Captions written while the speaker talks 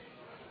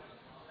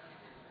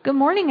Good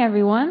morning,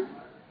 everyone.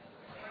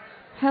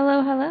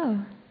 Hello, hello.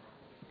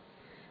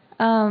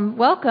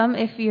 Welcome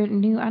if you're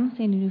new. I don't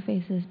see any new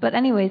faces. But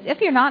anyways, if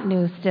you're not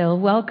new still,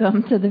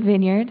 welcome to the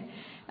Vineyard.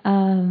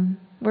 We're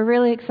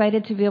really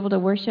excited to be able to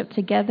worship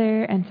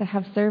together and to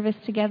have service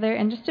together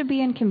and just to be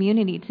in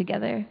community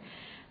together.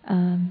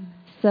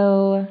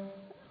 So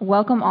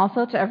welcome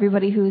also to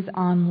everybody who's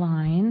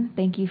online.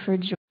 Thank you for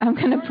joining. I'm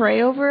going to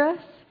pray over us.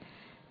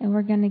 And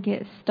we're going to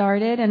get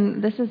started.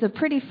 And this is a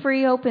pretty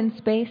free, open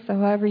space, so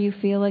however you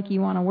feel like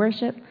you want to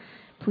worship,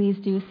 please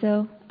do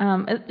so.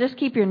 Just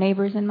keep your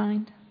neighbors in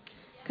mind,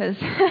 because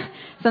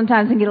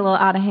sometimes it can get a little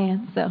out of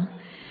hand. So,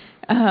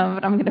 but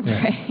I'm going to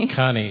pray.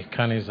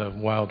 Connie's a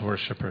wild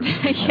worshiper. So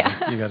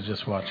Yeah. You got to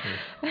just watch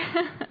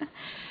her.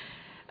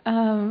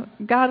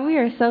 God, we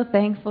are so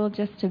thankful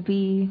just to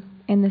be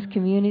in this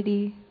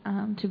community,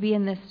 to be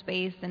in this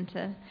space, and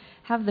to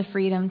have the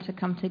freedom to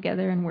come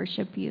together and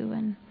worship you.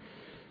 And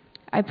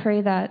I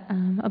pray that,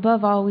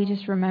 above all, we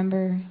just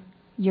remember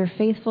your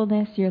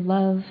faithfulness, your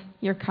love,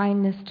 your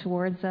kindness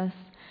towards us,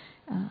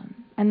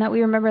 and that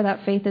we remember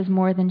that faith is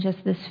more than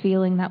just this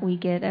feeling that we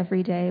get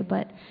every day,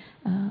 but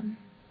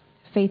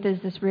faith is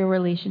this real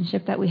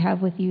relationship that we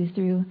have with you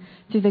through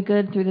the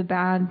good, through the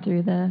bad,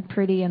 through the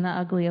pretty and the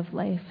ugly of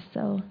life.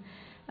 So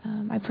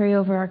I pray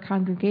over our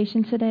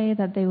congregation today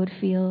that they would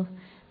feel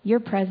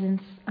your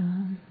presence,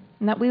 and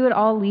that we would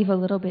all leave a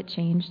little bit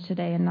changed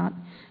today and not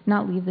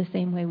leave the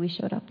same way we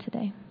showed up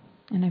today.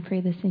 And I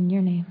pray this in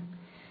your name.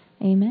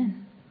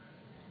 Amen.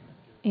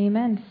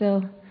 Amen.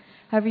 So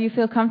however you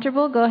feel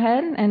comfortable, go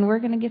ahead, and we're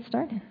going to get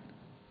started.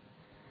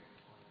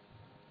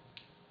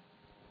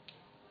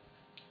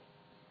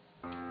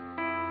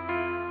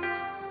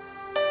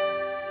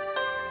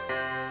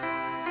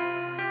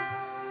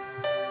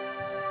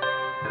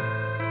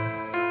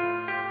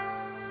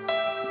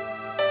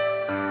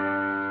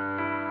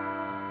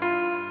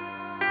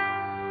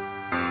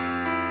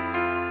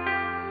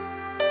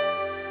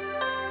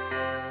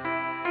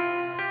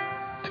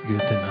 Good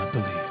to not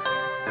believe.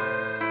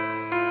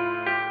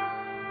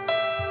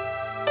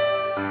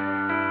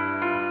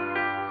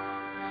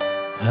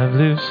 I've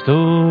lived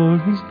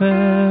stories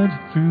that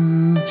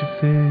proved your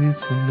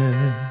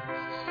faithfulness.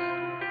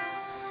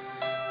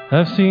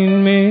 I've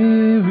seen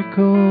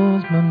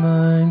miracles my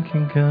mind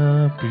can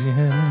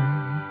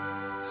comprehend.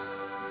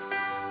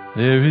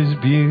 There is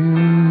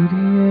beauty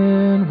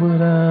in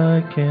what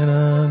I can't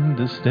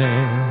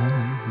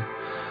understand.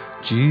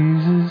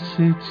 Jesus,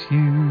 it's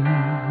you.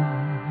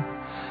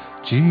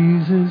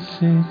 Jesus,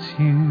 it's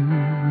you.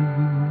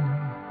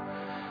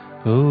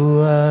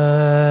 Oh,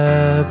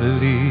 I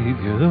believe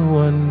you're the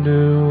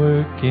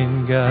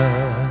wonder-working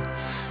God.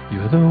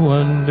 You're the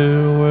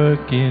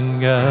wonder-working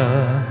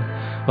God.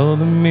 All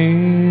the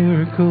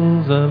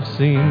miracles I've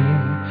seen,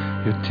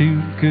 you're too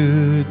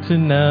good to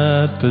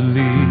not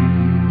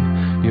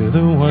believe. You're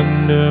the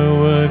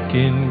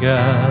wonder-working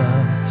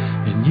God,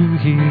 and you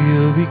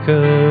heal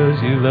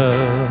because you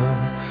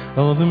love.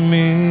 All the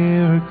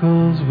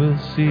miracles we'll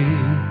see,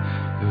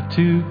 you're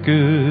too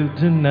good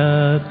to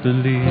not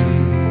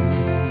believe.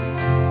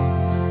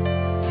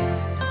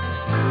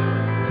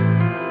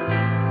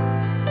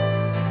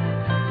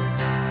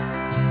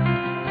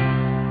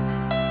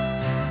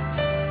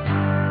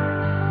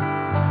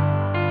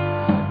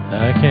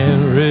 I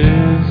can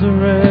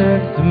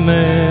resurrect the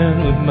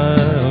man with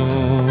my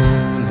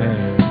own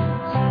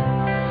hands,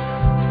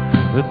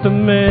 but the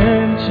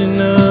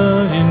mention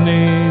of your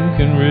name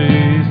can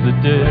raise the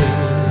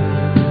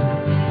dead.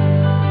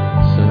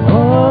 So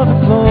all the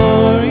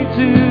glory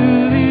to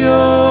the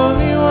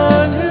only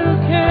one who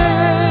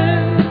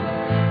can.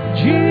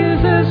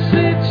 Jesus,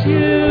 it's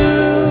you.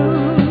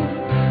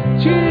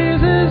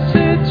 Jesus,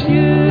 it's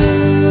you.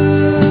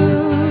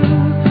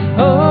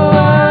 Oh,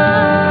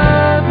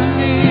 I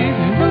believe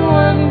you're the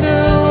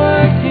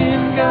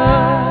wonder-working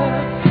God.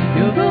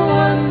 You're the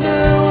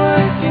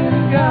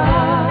wonder-working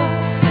God.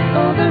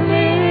 All the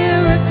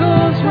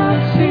miracles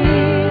we'll see,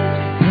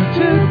 you're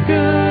too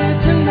good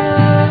to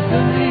not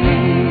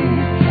believe.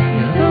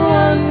 You're the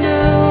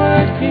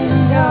wonder-working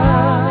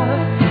God,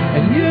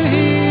 and you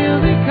heal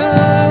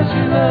because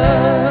you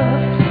love.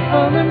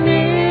 All the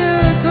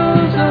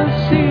miracles I'll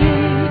see,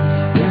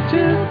 you're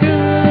too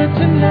good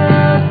to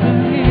not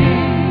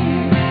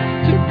believe.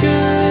 Too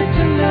good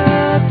to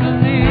not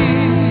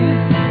believe.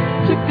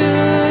 Too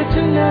good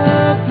to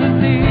not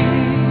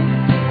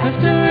believe.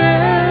 After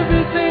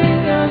everything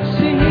I've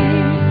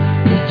seen,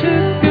 you're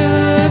too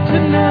good to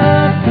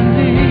not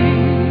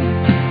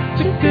believe.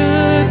 Too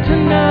good to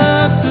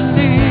not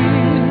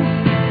believe.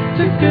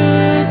 Too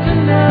good to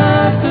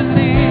not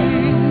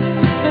believe.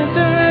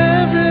 After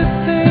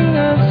everything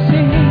I've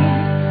seen,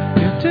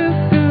 you're too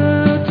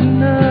good to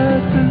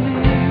not believe.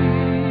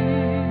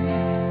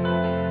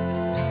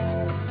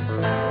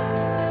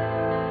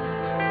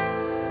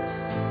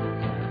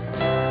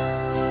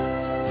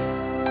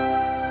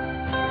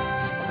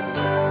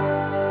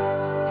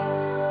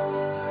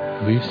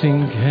 We've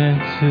seen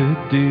cancer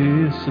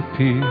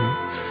disappear.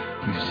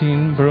 We've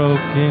seen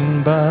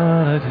broken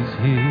bodies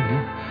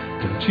healed.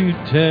 Don't you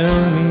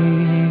tell me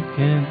he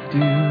can't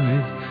do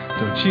it.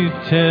 Don't you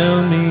tell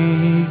me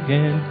he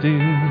can't do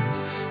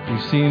it.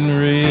 We've seen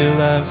real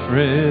life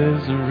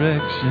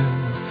resurrection.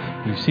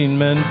 We've seen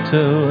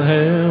mental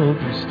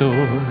health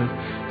restored.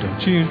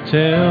 Don't you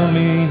tell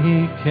me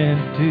he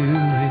can't do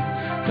it.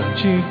 Don't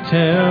you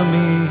tell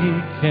me he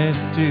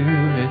can't do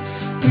it.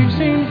 We've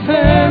seen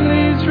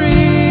families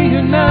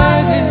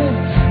reunited.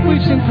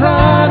 We've seen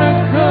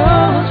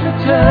prodigals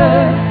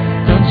return.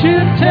 Don't you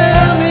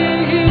tell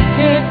me he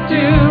can't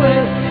do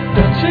it.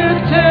 Don't you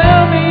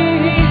tell me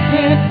he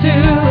can't do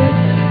it.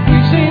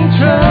 We've seen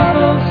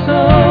troubled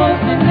souls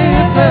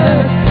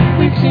delivered.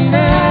 We've seen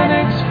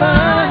addicts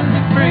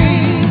finally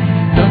free.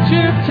 Don't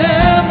you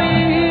tell me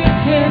he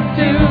can't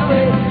do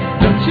it.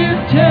 Don't you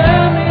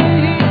tell me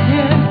he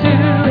can't do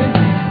it.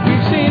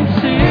 We've seen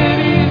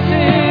cities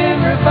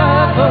in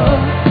revival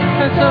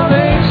and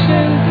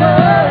salvation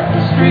flood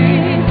the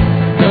street.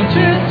 Don't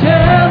you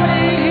tell me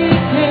he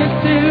can't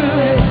do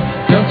it.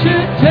 Don't you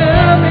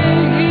tell me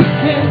he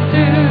can't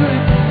do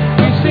it.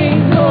 We've seen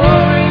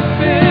glory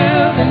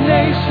fill the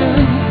nation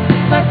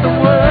like the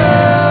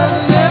world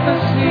never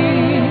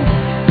seen.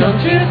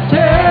 Don't you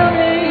tell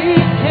me he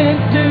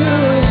can't do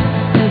it,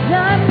 'cause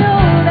I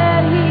know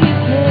that he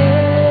can.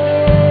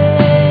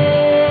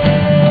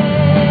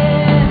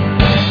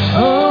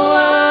 Oh,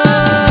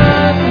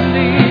 I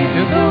believe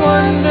you're the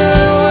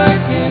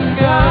wonder-working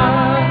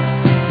God.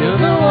 You're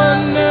the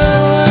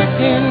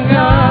wonder-working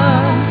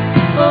God.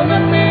 All the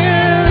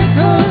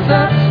miracles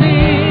I've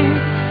seen,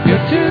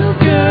 you're too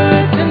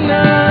good to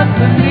not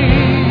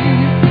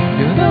believe.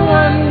 You're the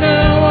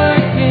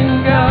wonder-working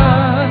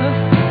God,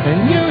 and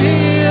you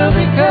heal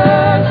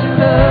because you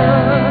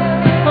love.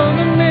 All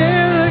the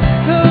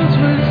miracles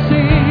we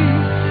see,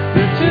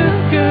 you're too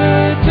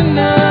good to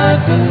not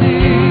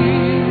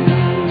believe.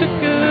 Too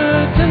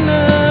good to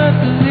not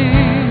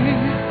believe.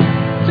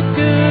 Too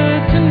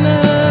good to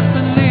not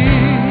believe.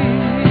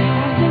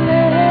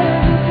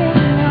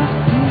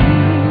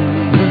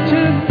 You're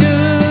too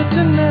good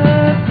to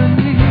not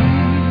believe.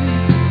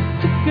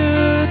 Too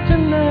good to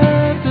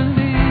not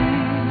believe.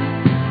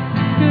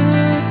 Too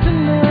good to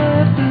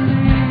not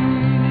believe.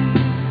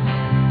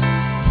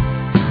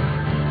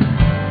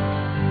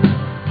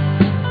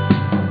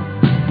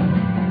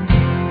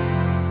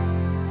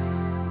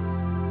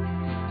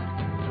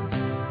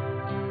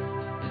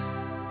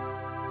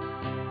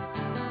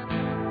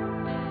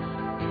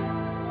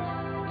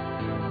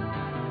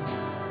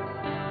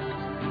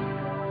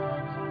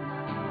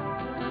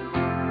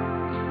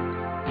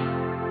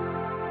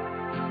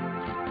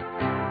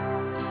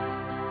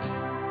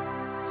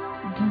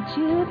 Don't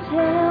you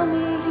tell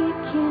me he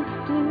can't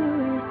do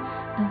it.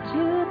 Don't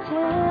you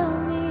tell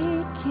me he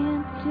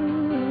can't do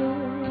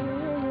it.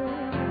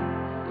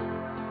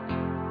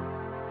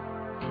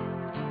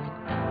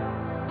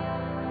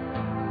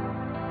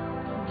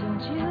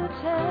 Don't you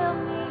tell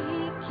me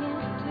he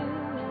can't do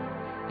it.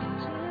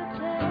 Don't you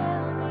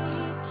tell me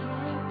he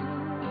can't do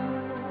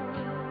it.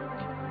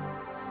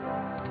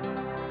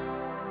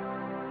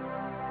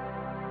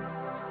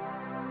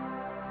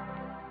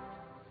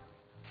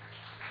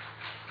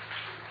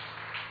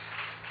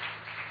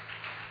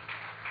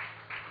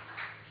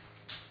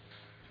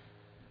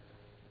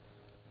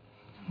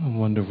 A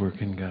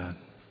wonder-working God.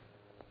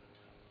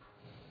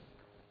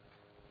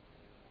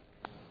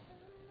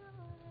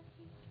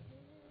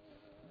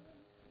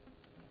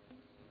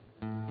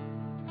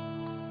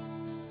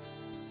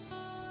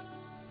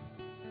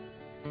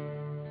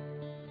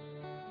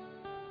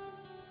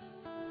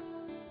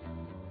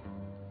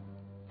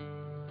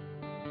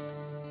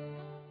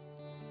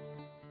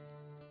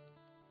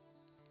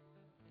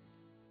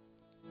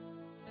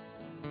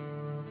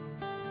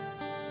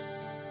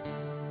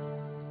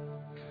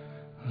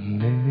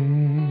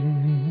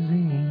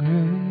 Amazing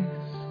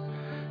grace,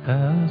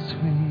 how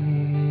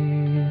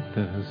sweet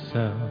the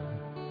sound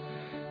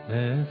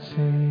that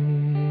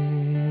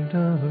saved a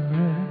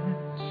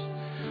wretch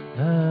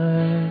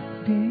like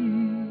me.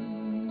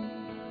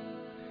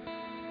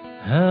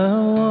 How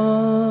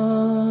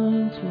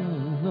once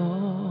was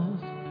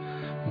lost,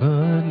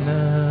 but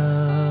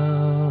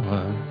now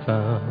I'm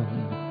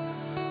found.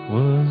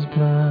 Was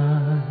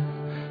blind,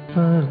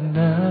 but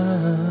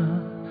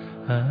now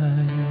I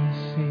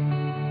see.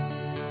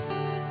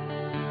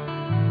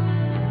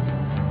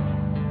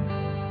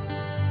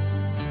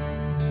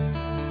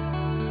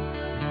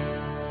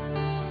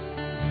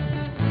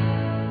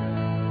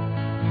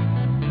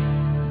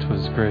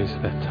 Twas grace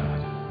that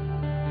taught.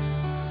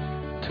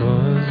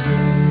 'Twas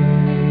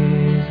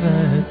grace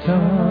that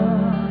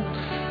taught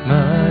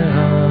my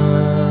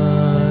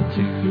heart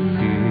to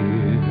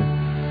fear,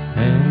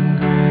 and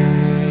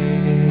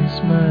grace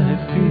my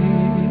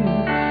fear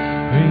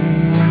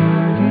relieved.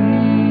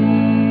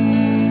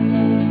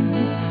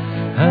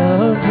 How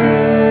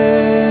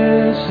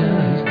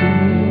precious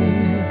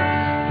did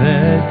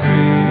that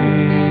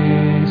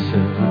grace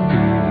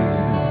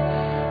appear,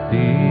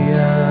 the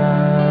hour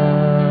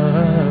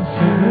of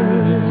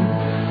first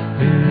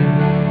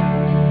belief.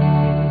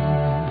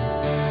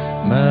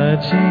 My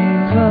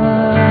chains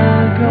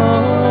are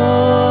gone.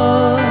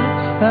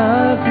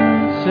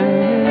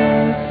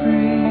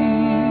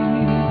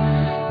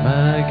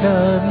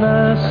 God,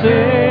 my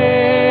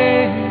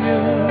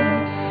Savior,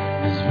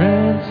 has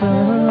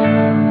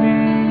ransomed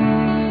me.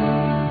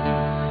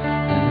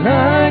 And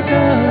like a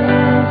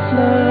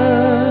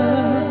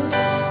flood,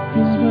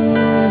 His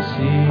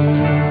mercy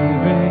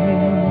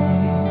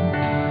reigns,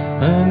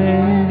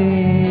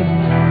 unending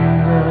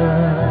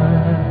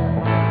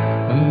love,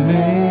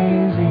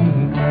 amazing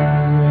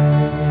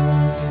grace.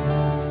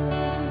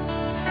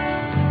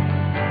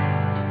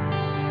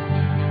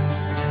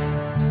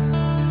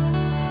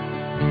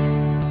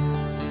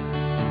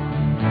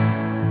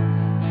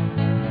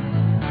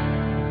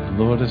 The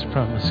Lord has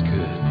promised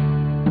good.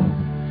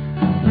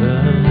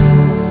 The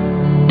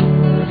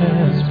Lord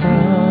has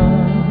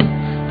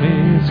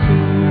promised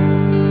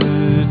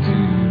good to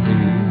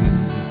me.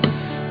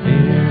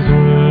 His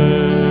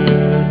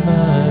word,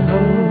 my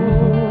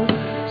hope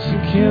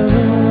secure.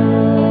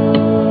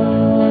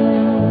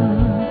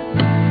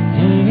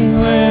 He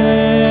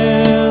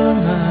will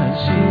my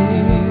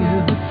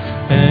shield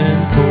and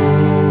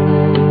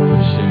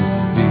portion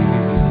be,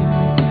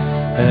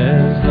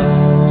 as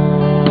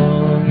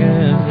long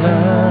as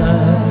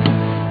life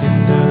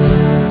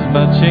endures.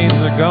 My chains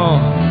are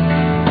gone.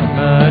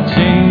 My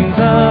chains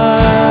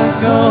are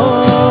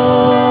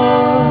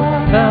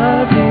gone.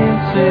 I've been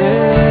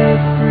set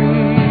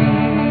free.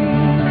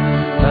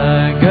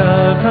 My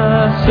God,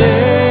 my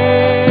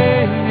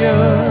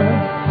Savior,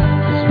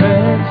 has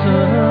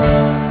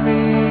ransomed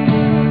me.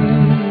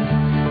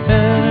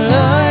 And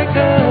like a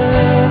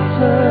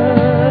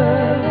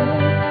flood,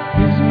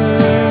 His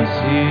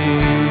mercy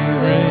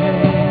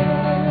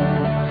reigns,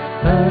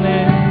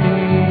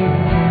 unending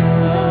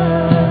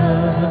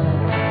love,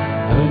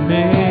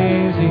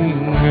 amazing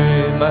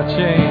grace. My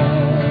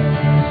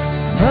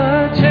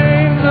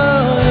chains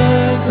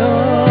are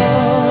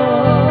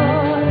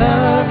gone.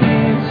 I've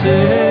been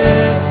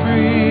set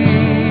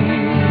free.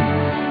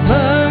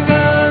 My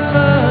God,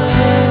 my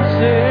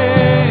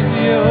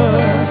Savior,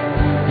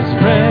 has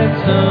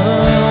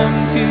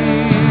ransomed me.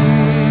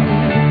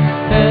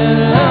 And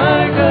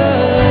like a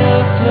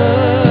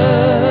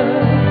flood,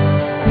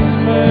 His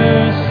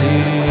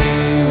mercy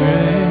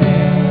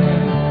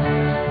reigns,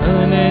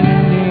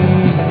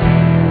 unending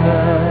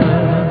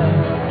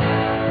love,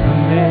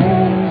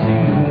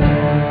 amazing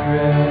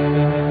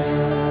grace.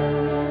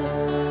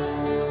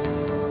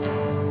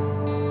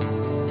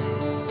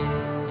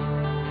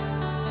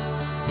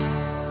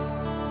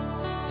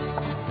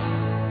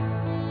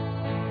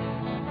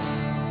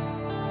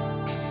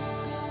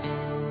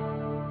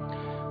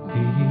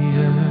 The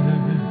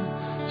earth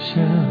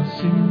shall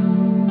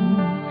soon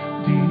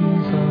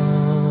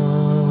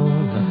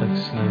dissolve like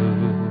snow.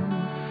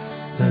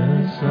 The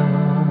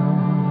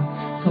sun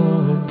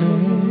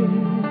forbid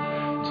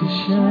to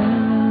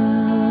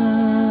shine,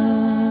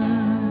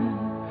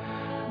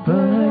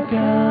 but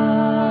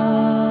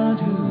God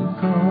who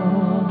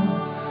called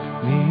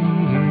me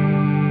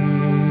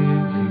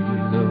here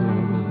below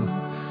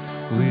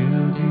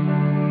will be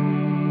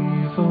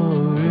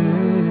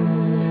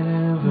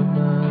forever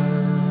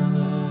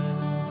mine.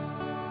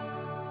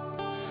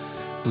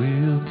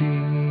 Will be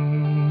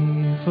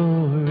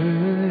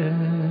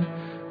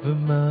forever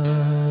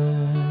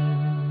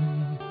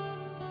mine.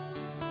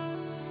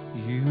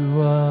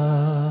 You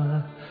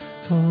are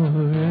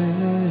forever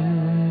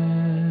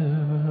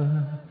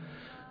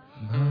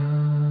mine.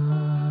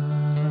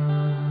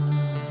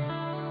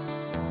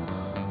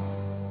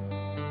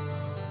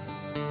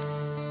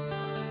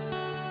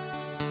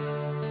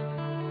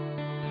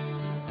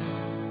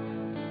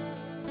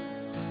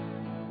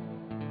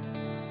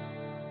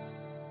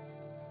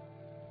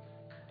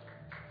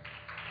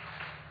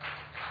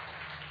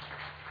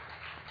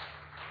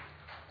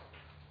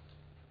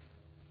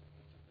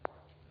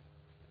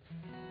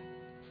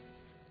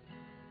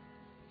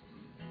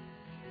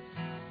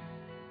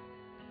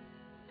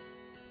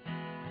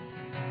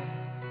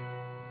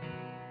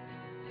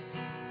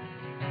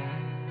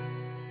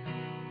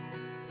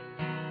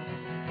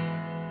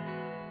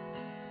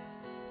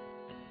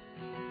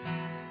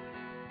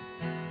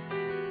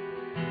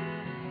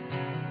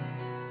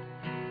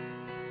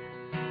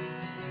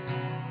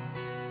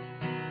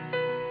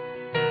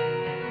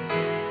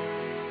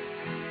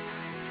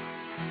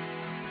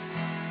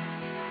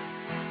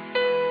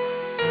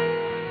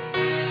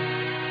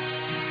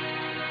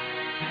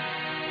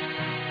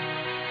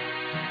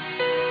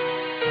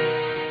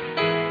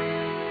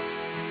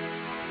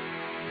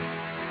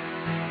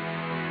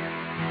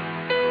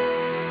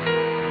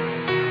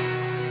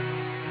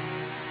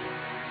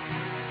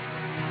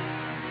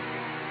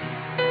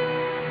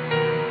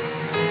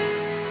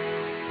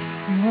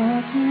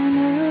 Walking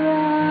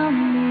around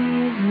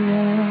these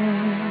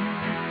walls,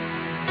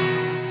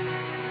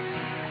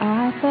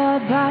 I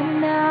thought by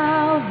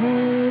now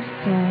they'd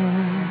fall,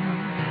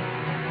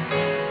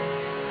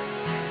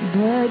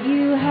 but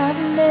you have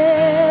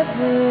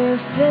never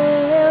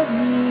failed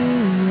me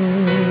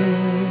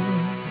yet.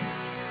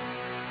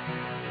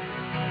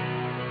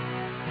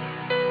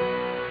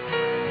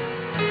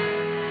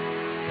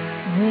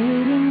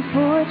 Waiting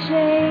for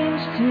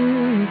change to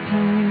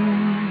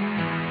come,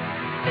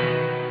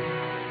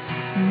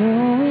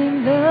 knowing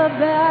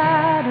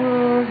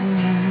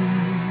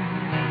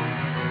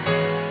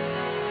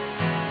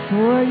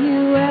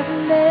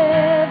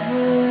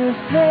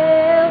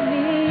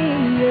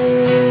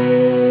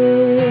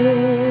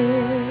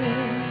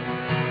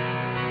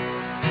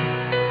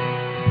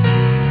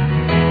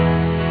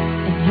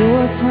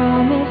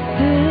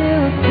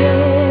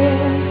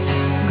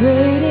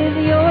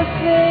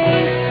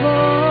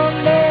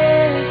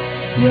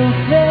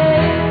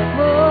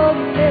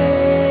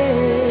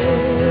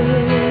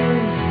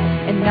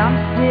and I'm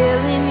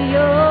still in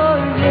your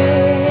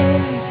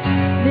hands.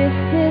 This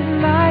is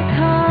my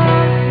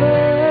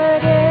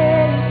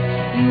confidence.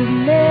 You've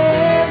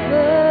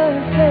never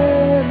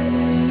failed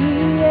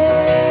me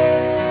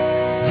yet.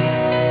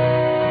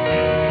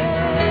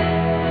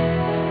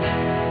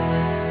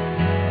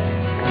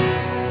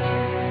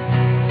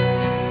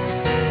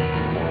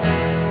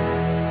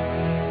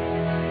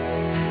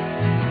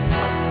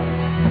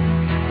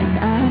 And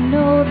I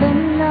know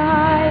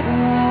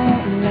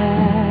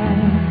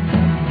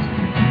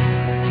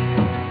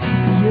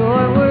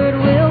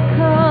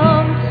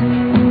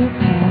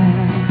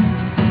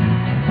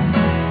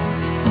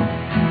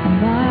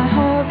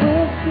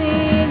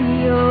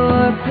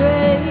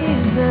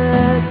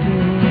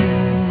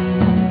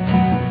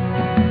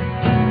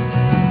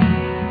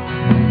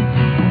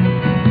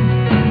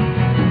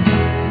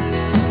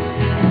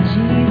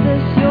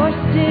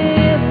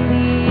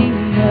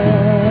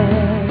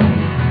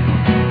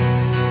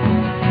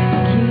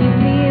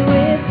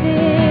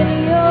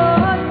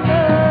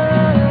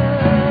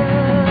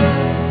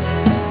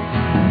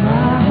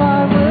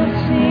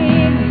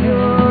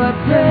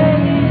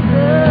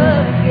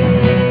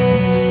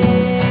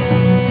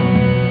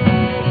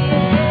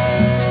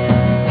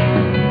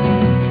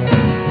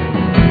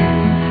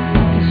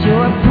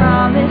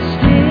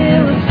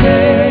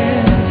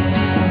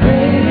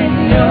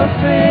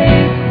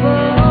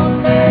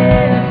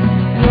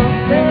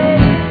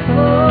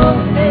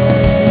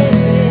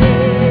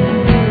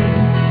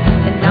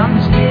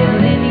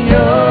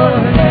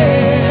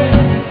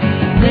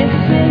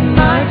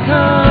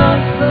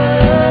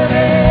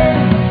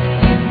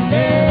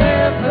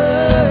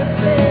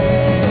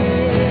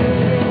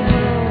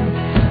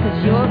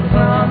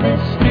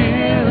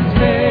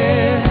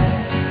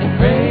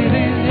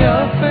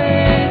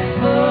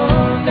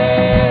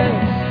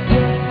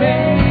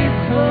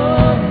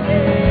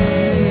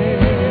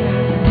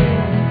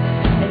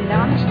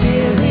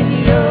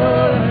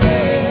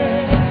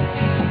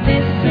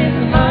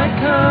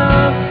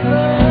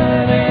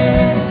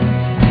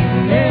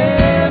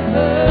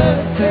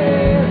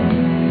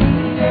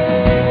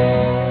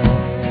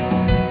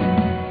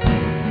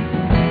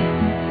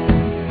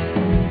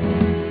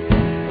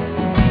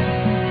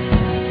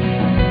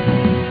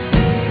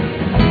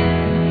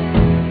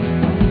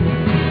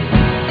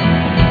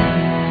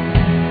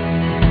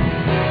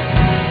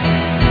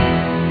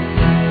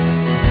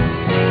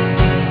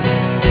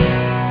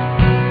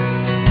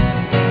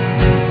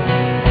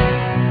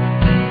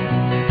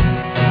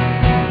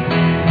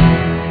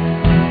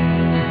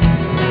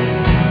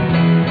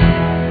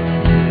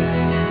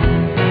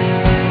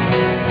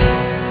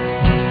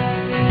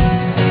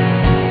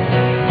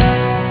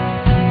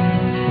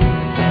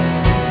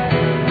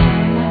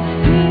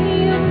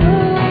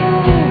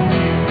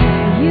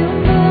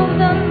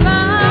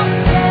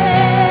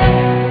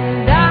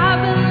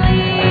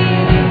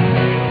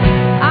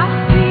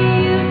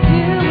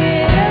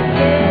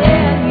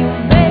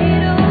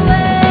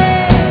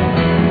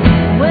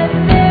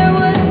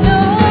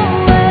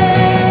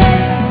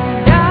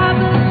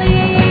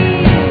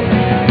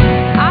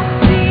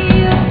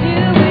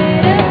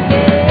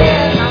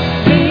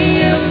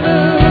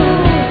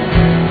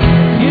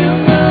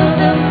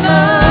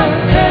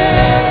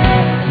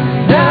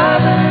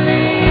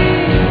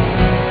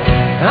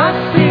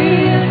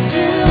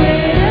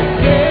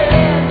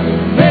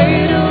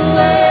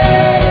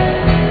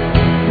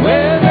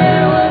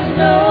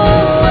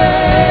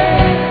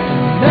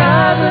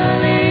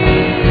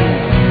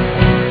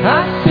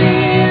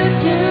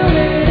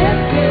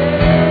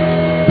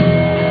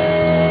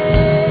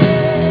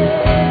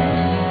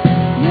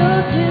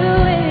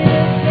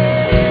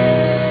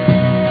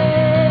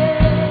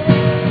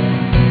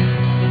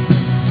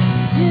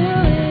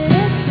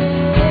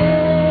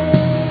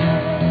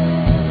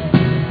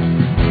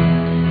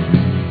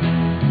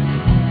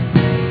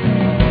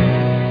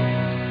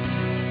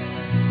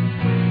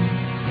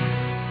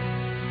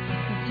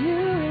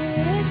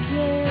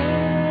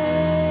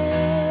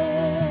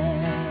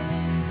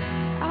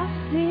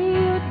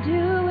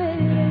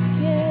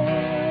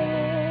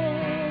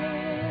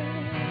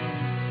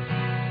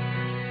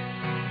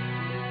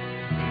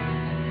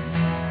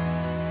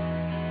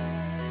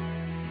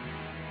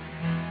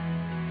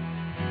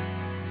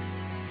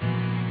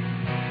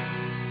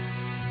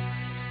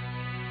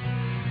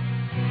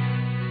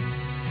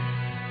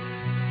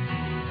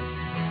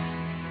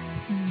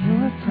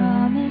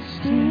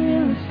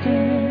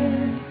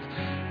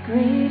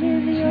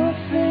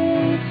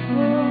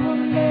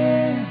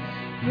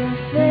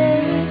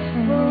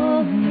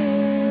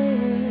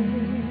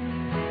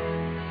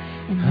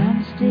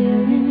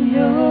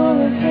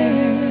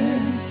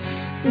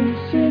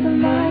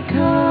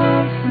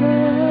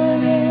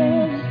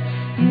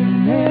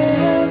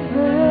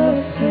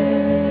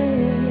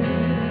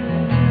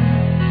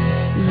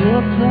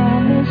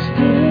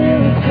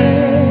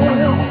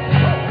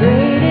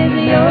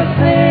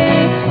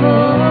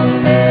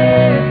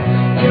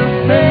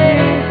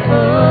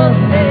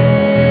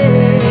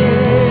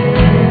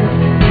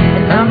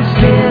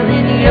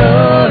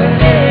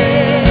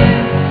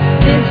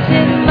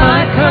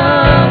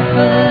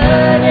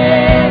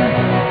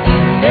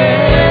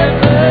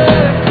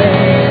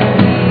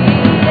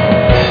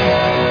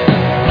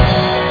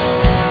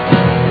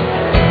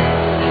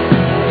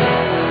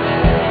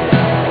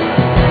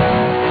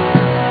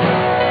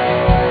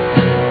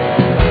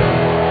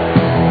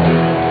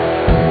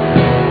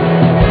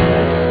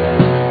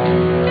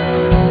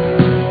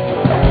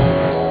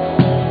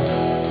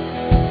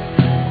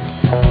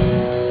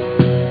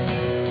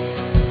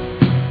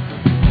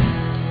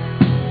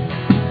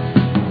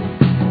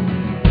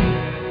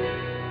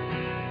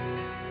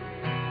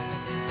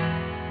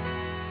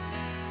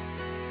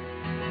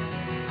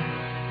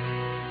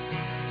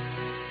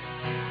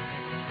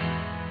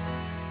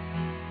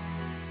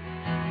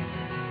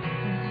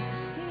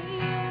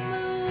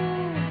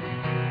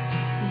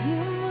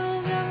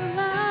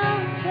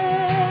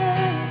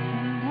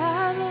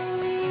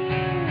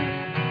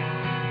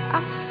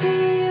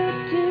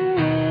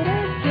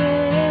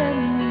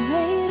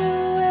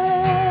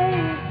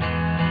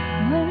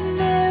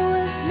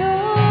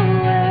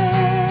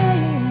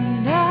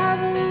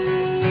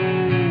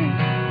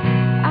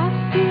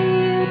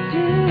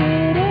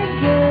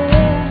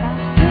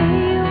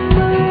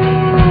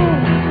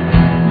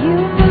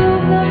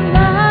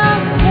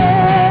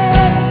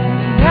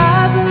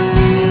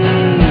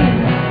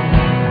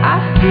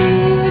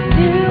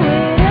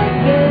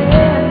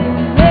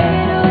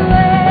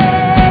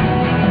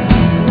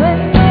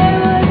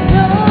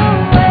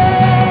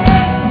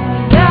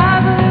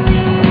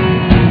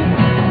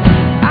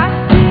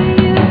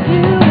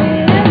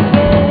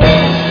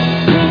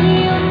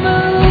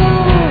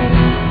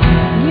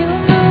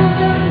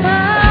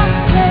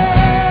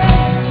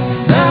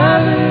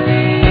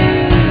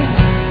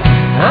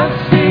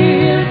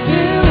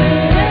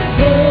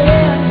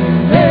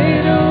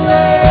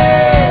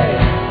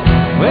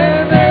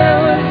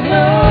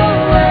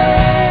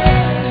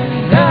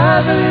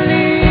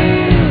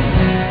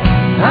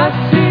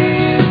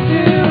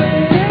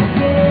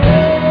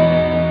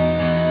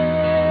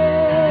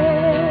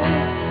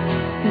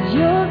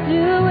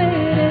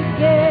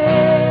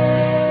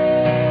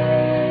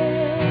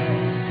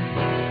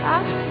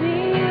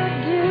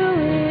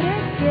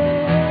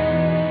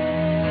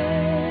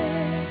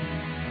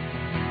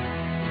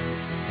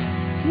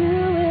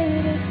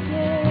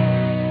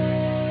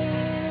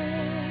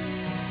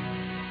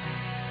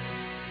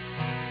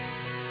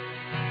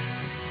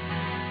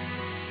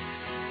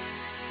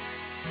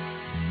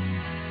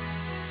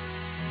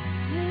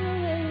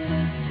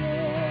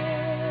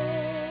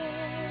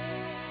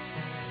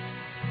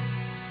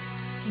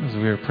As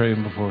we were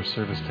praying before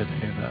service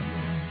today,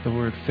 that the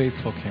word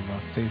faithful came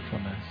up,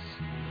 faithfulness.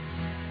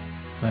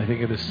 And I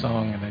think of this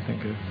song, and I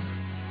think of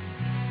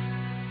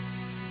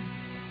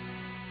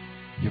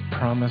your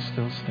promise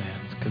still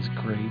stands, because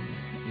great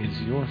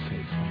is your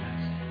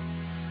faithfulness,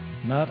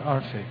 not our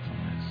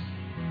faithfulness.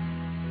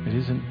 It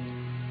isn't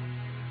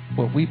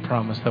what we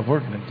promise that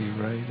we're going to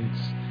do, right?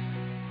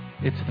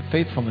 It's the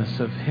faithfulness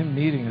of Him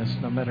meeting us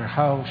no matter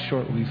how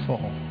short we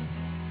fall.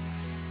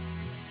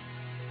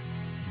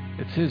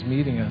 It's His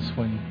meeting us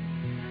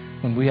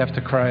when we have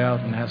to cry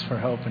out and ask for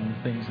help in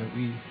things that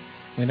we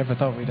never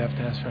thought we'd have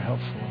to ask for help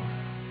for.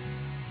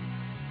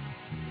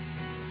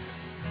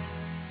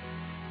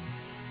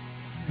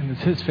 And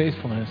it's His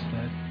faithfulness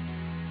that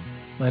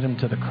led Him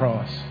to the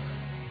cross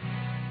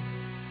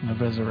and the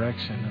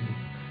resurrection and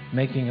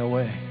making a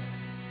way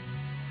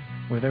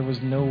where there was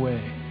no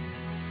way.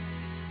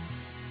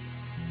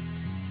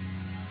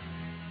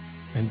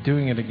 And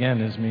doing it again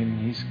is meaning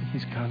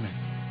He's coming.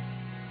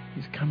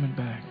 He's coming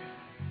back.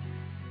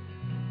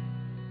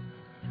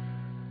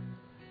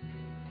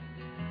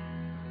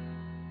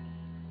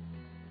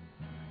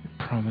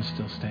 Your promise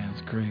still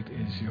stands. Great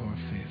is your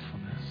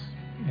faithfulness.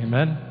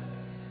 Amen.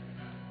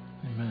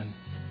 Amen.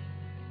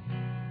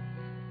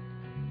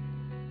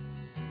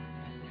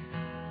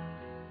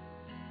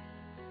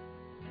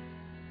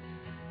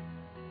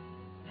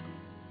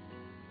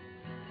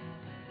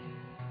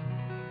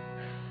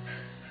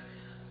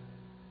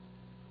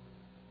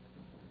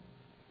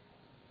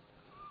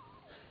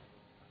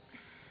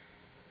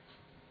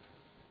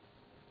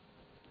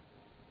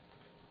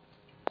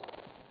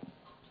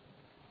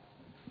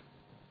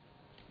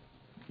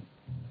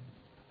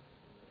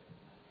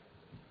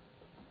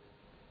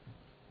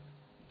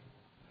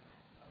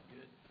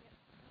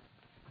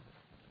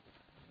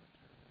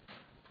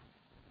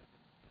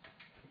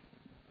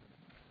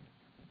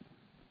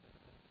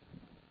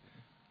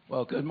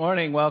 Well, good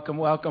morning. Welcome,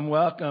 welcome,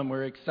 welcome.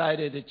 We're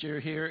excited that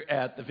you're here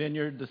at the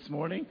Vineyard this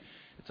morning.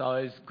 It's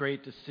always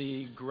great to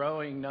see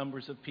growing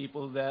numbers of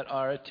people that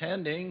are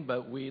attending,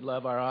 but we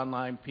love our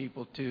online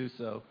people too,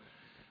 so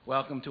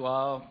welcome to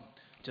all.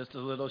 Just a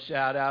little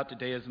shout out.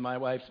 Today is my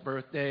wife's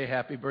birthday.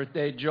 Happy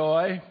birthday,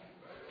 Joy.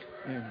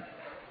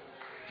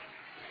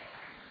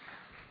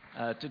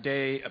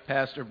 Today,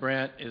 Pastor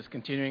Brent is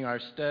continuing our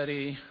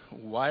study.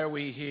 Why are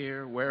we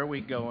here? Where are we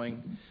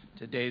going?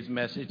 Today's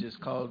message is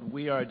called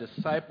We Are a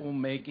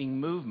Disciple-Making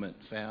Movement,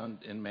 found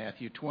in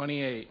Matthew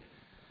 28.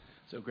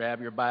 So grab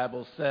your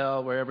Bible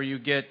cell, wherever you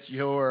get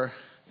your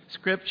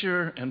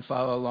scripture, and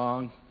follow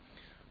along.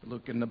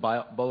 Look in the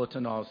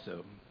bulletin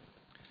also.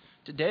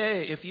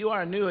 Today, if you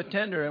are a new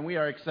attender, and we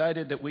are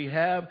excited that we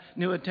have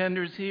new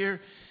attenders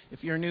here,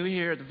 if you're new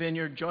here at the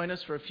Vineyard, join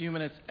us for a few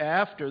minutes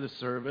after the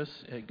service.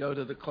 Go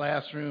to the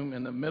classroom,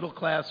 in the middle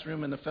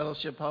classroom in the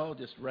fellowship hall,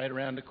 just right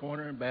around the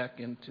corner and back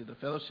into the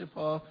fellowship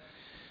hall.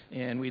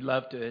 And we'd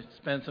love to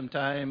spend some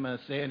time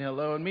saying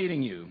hello and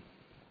meeting you.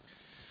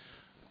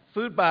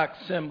 Food box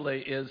assembly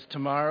is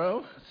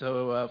tomorrow,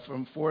 so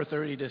from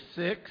 4:30 to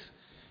 6.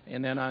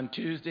 And then on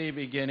Tuesday,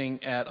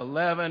 beginning at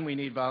 11, we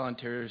need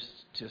volunteers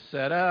to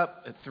set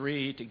up, at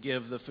 3 to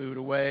give the food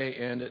away,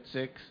 and at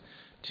 6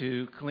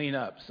 to clean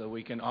up. So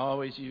we can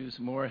always use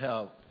more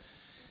help.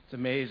 It's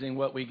amazing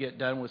what we get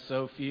done with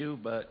so few,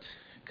 but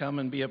come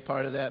and be a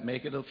part of that.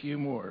 Make it a few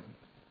more.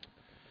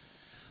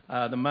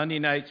 The Monday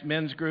Nights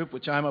Men's Group,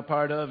 which I'm a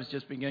part of, is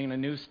just beginning a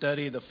new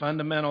study, The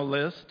Fundamental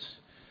List,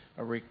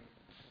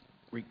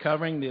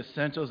 Recovering the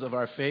Essentials of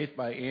Our Faith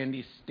by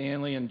Andy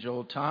Stanley and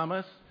Joel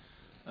Thomas.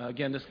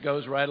 Again, this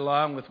goes right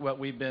along with what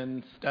we've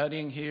been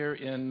studying here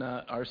in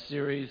our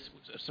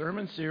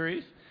sermon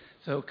series.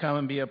 So come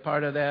and be a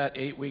part of that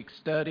 8-week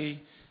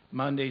study.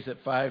 Mondays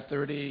at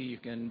 5:30. You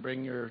can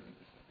bring your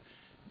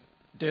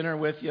dinner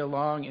with you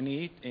along and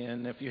eat.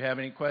 And if you have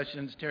any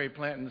questions, Terry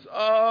Planton's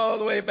all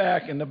the way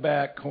back in the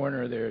back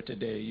corner there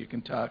today. You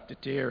can talk to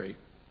Terry.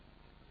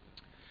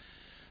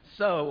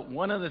 So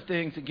one of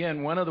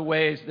the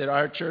ways that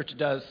our church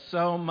does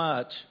so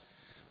much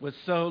with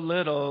so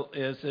little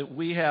is that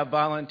we have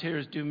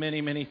volunteers do many,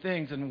 many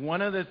things. And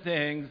one of the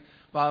things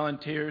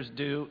volunteers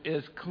do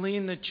is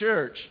clean the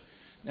church.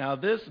 Now,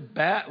 this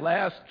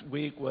last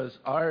week was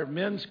our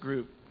men's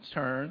group's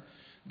turn,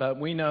 but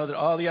we know that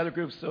all the other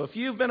groups, so if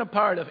you've been a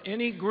part of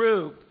any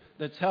group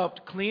that's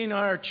helped clean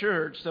our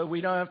church so we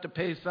don't have to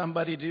pay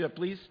somebody to do it,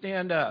 please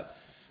stand up.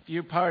 If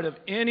you're part of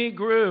any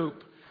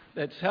group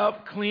that's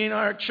helped clean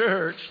our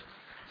church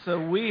so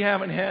we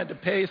haven't had to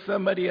pay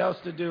somebody else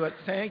to do it,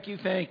 thank you,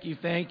 thank you,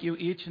 thank you,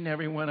 each and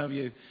every one of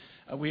you.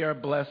 We are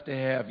blessed to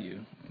have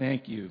you.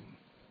 Thank you.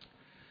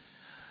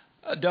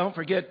 Don't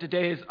forget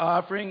today's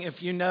offering.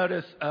 If you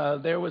notice,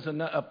 there was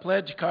a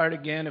pledge card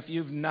again. If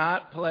you've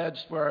not pledged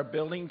for our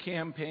building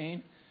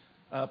campaign,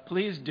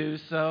 please do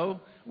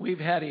so. We've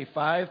had a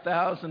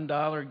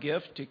 $5,000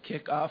 gift to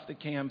kick off the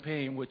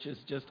campaign, which is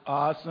just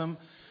awesome.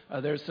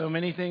 There's so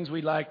many things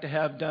we'd like to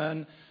have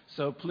done.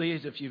 So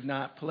please, if you've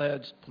not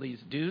pledged, please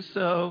do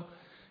so.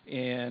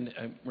 And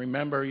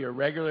remember your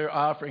regular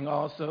offering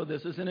also.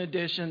 This is an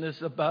addition. This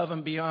is above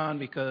and beyond,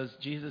 because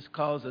Jesus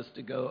calls us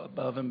to go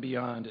above and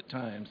beyond at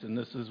times. And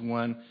this is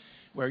one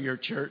where your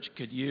church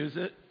could use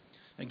it.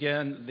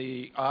 Again,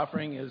 the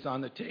offering is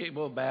on the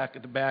table back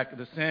at the back of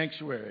the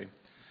sanctuary.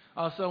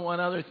 Also,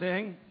 one other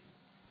thing.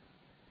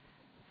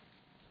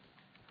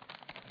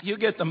 You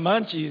get the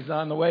munchies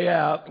on the way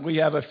out. We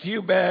have a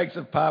few bags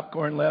of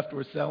popcorn left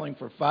we're selling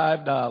for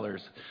 $5.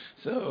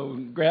 So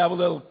grab a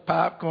little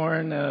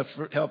popcorn,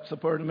 help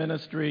support the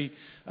ministry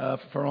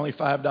for only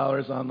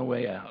 $5 on the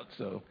way out.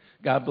 So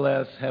God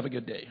bless. Have a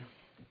good day.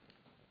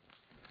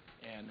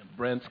 And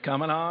Brent's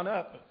coming on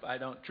up if I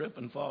don't trip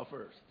and fall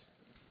first.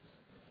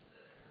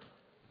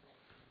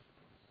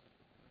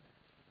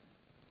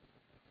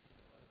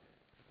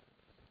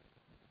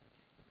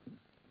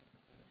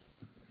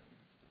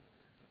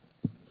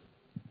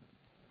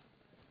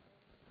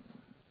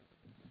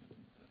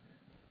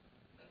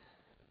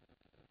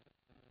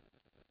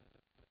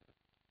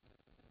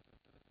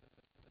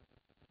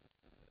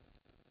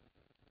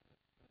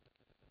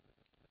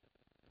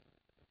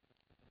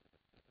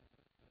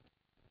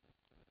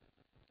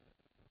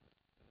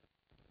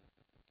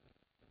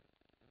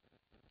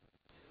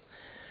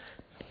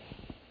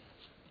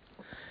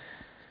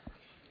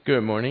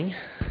 Good morning.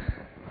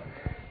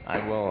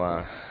 I'm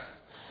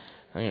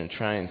going to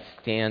try and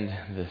stand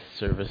this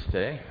service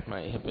today.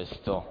 My hip is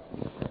still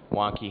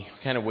wonky.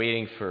 Kind of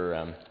waiting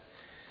for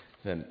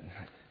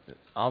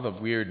all the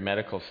weird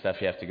medical stuff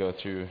you have to go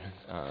through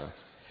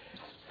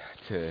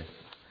to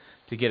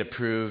get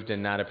approved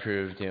and not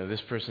approved. You know,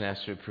 this person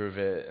has to approve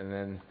it, and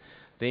then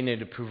they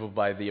need approval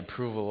by the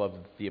approval of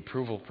the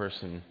approval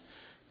person. Do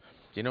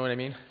you know what I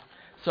mean?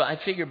 So I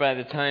figure by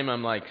the time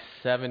I'm like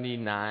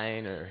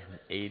 79 or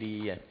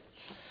 80,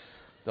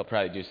 they'll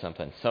probably do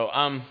something. So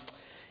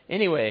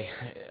anyway,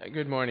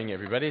 good morning,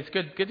 everybody. It's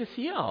good to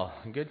see y'all.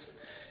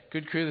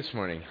 Good crew this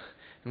morning,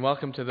 and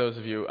welcome to those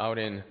of you out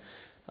in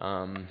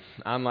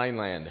online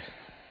land.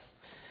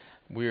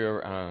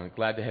 We're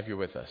glad to have you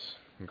with us.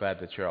 I'm glad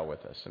that you're all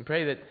with us, and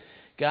pray that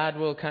God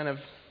will kind of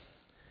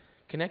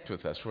connect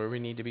with us where we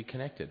need to be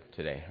connected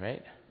today.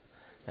 Right?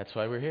 That's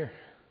why we're here.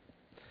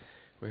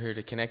 We're here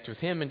to connect with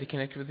Him and to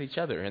connect with each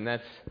other, and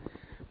that's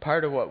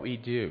part of what we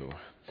do.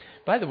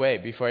 By the way,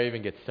 before I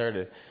even get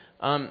started,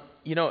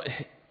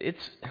 it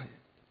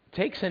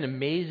takes an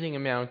amazing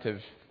amount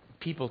of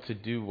people to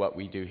do what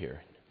we do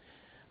here,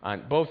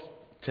 on both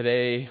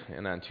today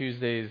and on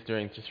Tuesdays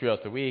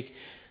throughout the week,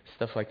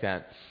 stuff like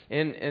that.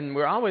 And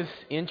we're always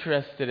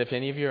interested, if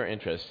any of you are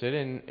interested,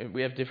 and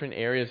we have different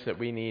areas that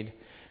we need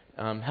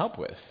help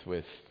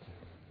with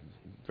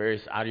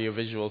various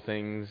audiovisual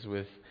things,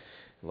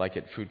 like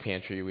at Food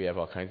Pantry, we have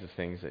all kinds of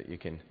things that you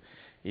can,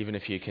 even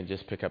if you can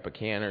just pick up a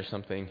can or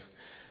something.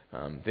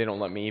 They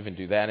don't let me even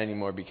do that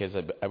anymore because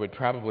I would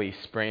probably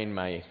sprain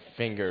my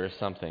finger or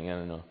something. I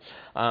don't know.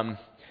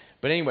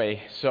 But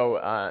anyway,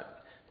 so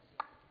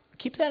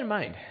keep that in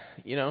mind.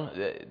 You know,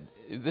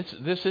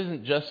 this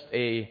isn't just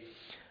this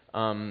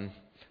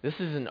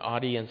is an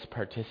audience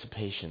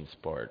participation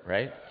sport,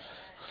 right?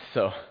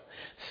 So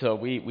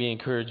we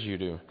encourage you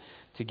to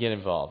get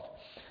involved.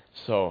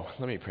 So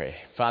let me pray.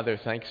 Father,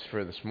 thanks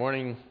for this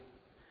morning.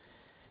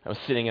 I was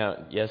sitting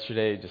out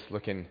yesterday just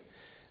looking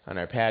on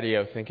our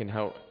patio thinking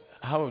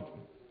how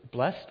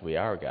blessed we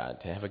are, God,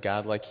 to have a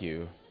God like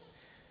you,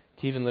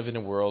 to even live in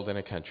a world and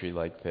a country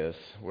like this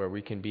where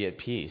we can be at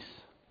peace.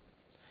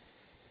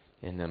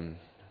 And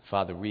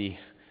Father,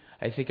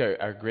 I think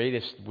our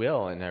greatest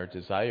will and our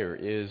desire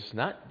is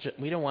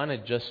we don't want to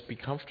just be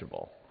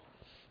comfortable.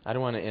 I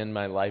don't want to end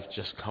my life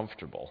just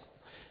comfortable.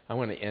 I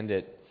want to end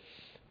it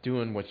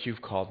doing what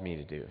you've called me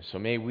to do. So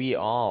may we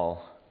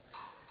all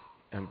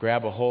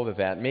grab a hold of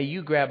that. May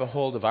you grab a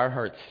hold of our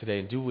hearts today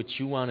and do what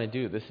you want to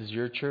do. This is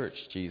your church,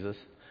 Jesus.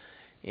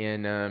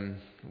 And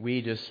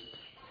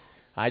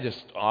I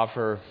just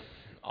offer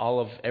all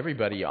of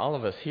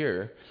us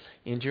here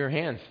into your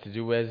hands to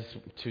do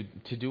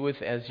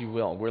with as you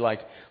will. We're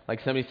like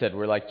somebody said,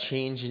 we're like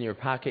change in your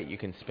pocket. You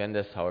can spend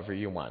us however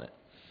you want it.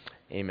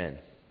 Amen.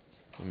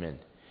 Amen.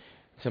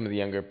 Some of the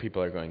younger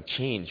people are going,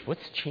 change?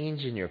 What's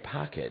change in your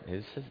pocket?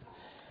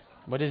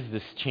 What is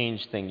this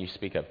change thing you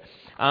speak of?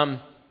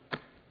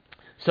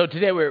 So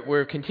today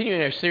we're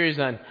continuing our series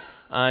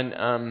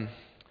on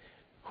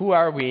who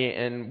are we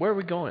and where are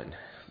we going?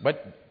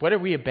 What are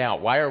we about?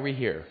 Why are we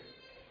here?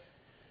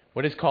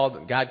 What has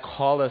God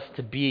called us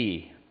to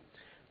be?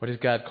 What has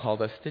God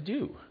called us to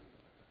do?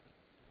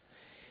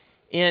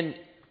 And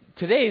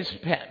today's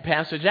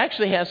passage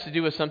actually has to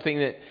do with something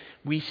that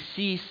we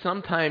see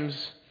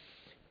sometimes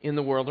in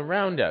the world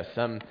around us.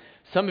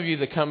 Some of you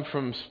that come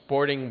from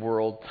sporting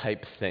world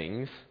type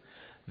things,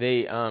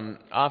 they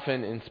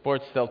often in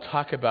sports they'll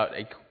talk about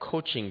a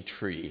coaching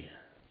tree.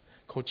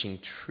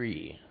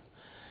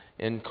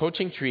 And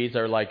coaching trees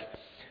are like,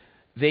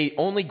 they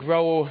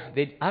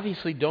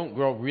obviously don't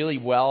grow really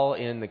well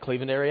in the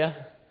Cleveland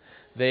area.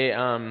 They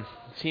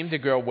seem to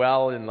grow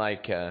well in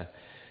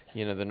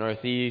the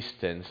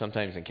Northeast and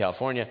sometimes in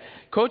California.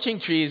 Coaching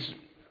trees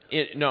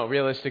No,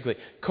 realistically.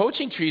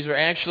 Coaching trees are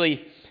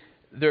actually,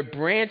 they're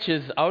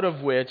branches out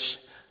of which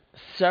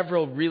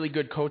several really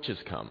good coaches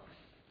come.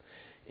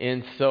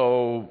 And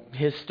so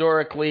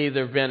historically,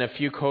 there have been a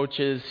few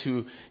coaches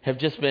who have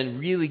just been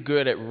really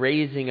good at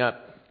raising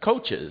up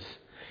coaches.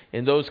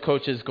 And those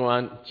coaches go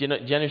on. Do you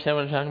understand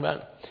what I'm talking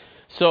about?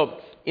 So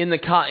in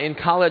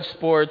college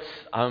sports,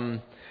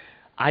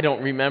 I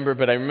don't remember,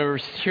 but I remember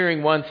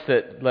hearing once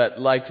that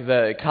like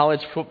the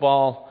college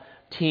football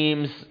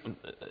teams,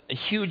 a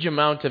huge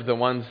amount of the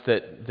ones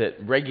that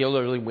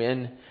regularly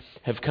win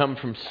have come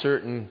from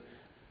certain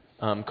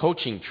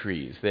coaching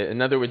trees.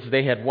 In other words,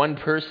 they had one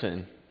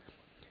person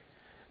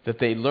that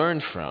they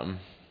learned from,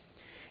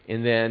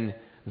 and then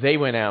they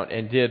went out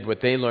and did what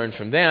they learned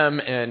from them,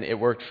 and it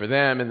worked for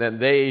them, and then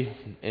they,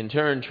 in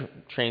turn,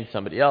 trained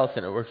somebody else,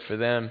 and it worked for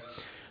them.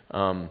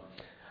 I'm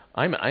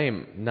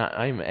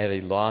at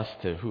a loss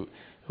to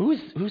who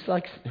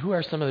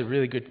are some of the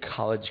really good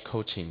college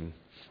coaching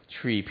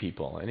tree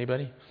people?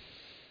 Anybody?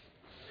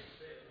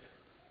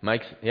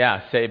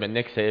 Saban,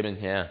 Nick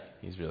Saban. Yeah,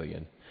 he's really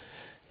good.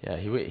 Yeah,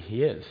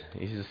 he is.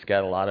 He's just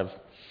got a lot of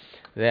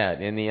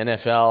that. In the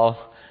NFL,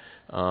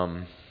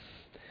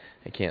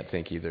 I can't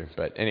think either.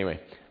 But anyway,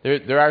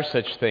 there are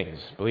such things.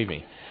 Believe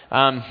me.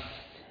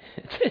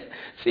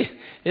 See,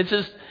 it's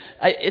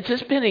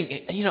just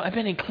been, I've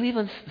been in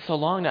Cleveland so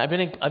long now.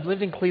 I've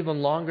lived in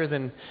Cleveland longer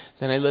than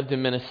I lived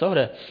in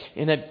Minnesota,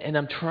 and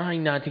I'm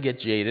trying not to get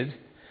jaded.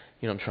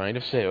 I'm trying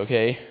to say,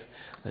 okay,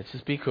 let's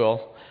just be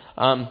cool.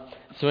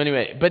 So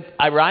anyway, but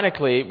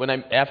ironically,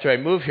 after I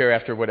moved here,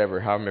 after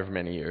however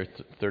many years,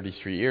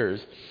 33 years,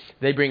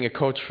 they bring a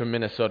coach from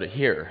Minnesota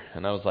here,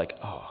 and I was like,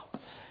 oh,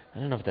 I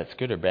don't know if that's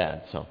good or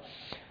bad. So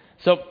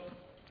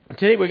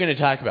today we're going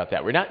to talk about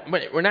that. We're not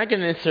going to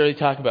necessarily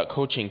talk about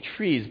coaching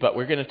trees, but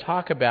we're going to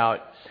talk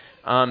about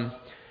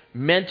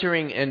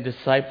mentoring and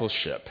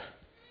discipleship,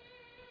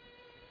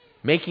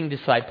 making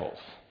disciples.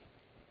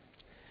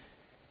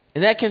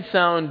 And that can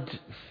sound,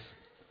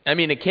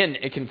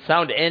 it can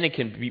sound and it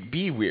can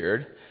be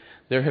weird.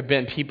 There have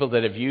been people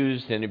that have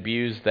used and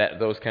abused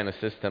those kind of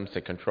systems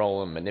to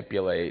control and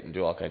manipulate and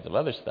do all kinds of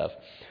other stuff.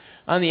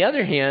 On the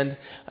other hand,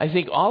 I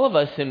think all of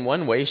us in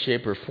one way,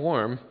 shape, or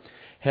form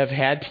have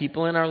had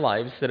people in our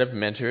lives that have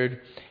mentored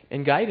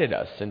and guided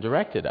us and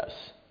directed us.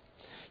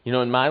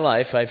 In my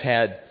life, I've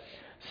had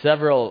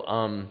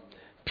several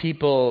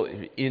people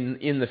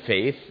in the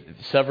faith,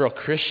 several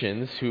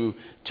Christians who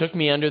took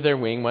me under their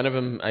wing. One of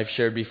them I've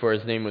shared before.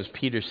 His name was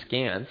Peter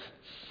Scantz.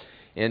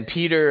 And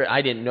Peter,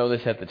 I didn't know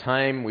this at the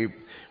time. We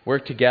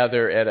worked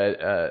together at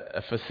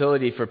a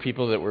facility for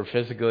people that were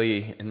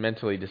physically and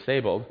mentally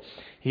disabled.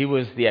 He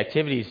was the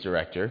activities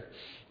director.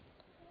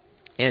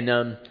 And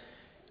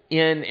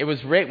it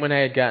was right when I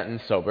had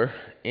gotten sober,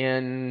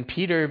 and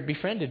Peter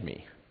befriended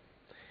me.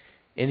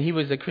 And he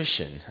was a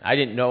Christian. I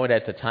didn't know it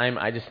at the time.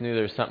 I just knew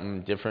there was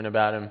something different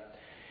about him.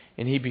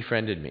 And he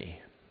befriended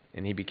me,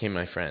 and he became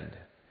my friend.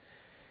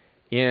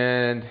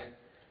 And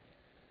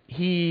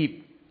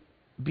he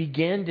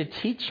began to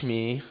teach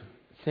me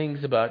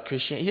things about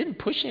Christianity. He didn't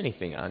push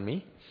anything on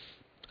me.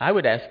 I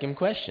would ask him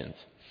questions.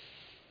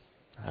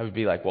 I would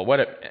be like,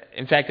 well,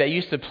 in fact,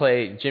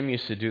 Jim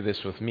used to do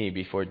this with me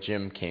before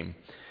Jim came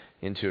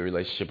into a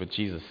relationship with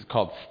Jesus. It's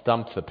called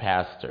Stump the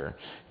Pastor.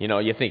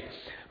 You think,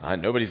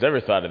 nobody's ever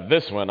thought of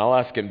this one. I'll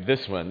ask him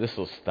this one. This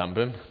will stump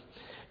him.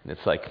 And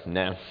it's like,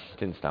 nah,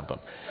 didn't stump him.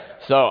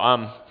 So,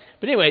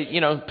 but anyway,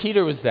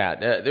 Peter was that.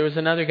 There was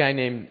another guy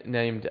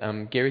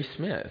named Gary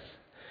Smith,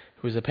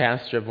 who was a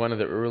pastor of one of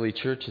the early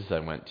churches I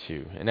went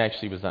to, and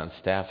actually was on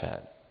staff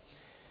at.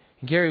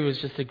 And Gary was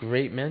just a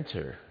great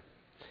mentor.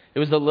 It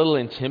was a little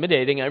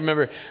intimidating. I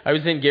remember I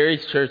was in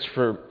Gary's church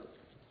for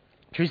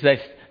churches I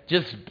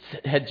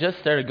had just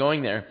started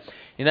going there,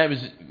 and I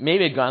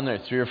had gone there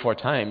 3 or 4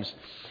 times.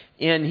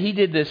 And he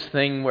did this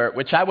thing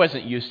which I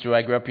wasn't used to.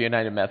 I grew up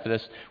United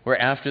Methodist,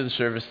 where after the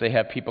service they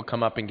have people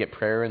come up and get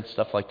prayer and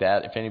stuff like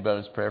that, if anybody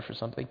wants prayer for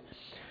something.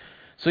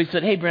 So he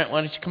said, hey, Brent,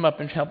 why don't you come up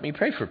and help me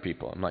pray for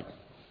people? I'm like,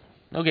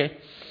 okay.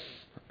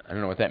 I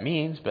don't know what that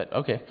means, but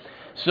okay.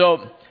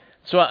 So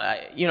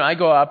I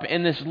go up,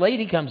 and this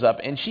lady comes up,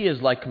 and she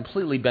is like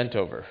completely bent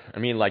over.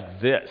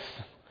 Like this.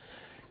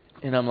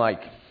 And I'm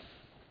like,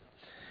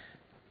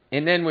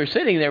 and then we're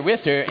sitting there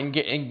with her,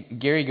 and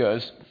Gary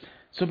goes,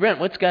 so Brent,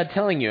 what's God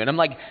telling you? And I'm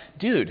like,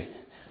 dude,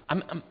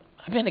 I've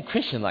been a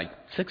Christian like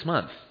 6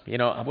 months.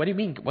 What do you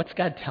mean? What's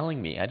God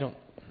telling me? I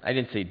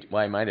didn't say.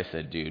 Well, I might have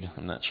said, dude.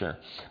 I'm not sure.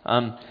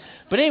 But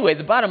anyway,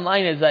 the bottom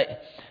line is, I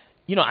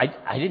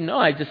didn't know.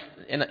 I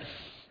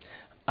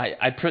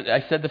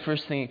said the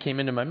first thing that came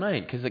into my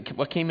mind, because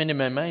what came into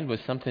my mind was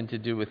something to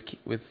do with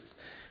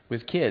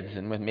kids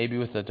and with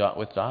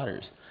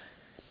daughters.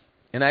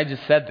 And I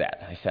just said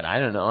that. I said, I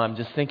don't know. I'm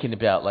just thinking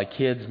about like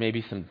kids,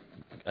 maybe some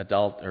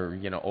adult or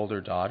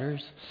older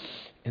daughters.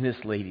 And this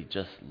lady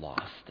just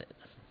lost it.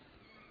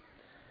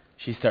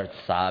 She starts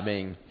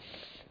sobbing,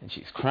 and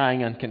she's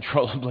crying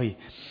uncontrollably,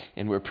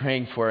 and we're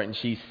praying for her, and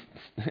she's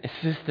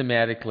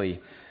systematically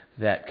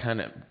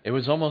it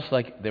was almost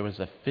like there was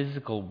a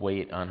physical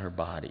weight on her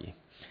body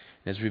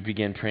And as we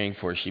began praying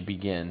for her, she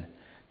began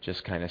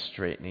just kind of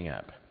straightening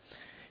up.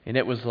 And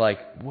it was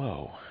like,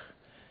 whoa.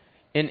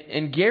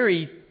 And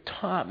Gary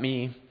taught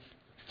me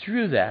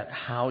through that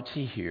how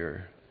to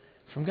hear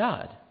from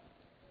God.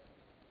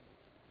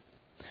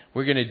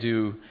 We're going to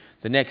do,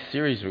 the next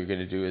series we're going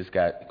to do is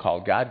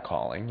called God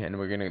Calling, and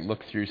we're going to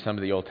look through some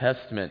of the Old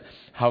Testament,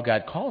 how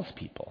God calls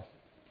people.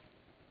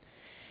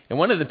 And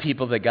one of the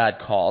people that God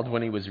called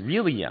when he was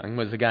really young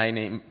was a guy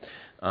named,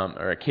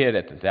 or a kid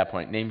at that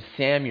point, named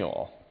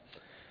Samuel.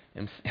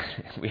 And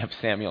we have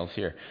Samuels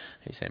here.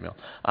 Hey, Samuel.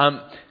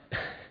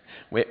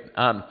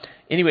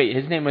 Anyway,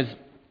 his name was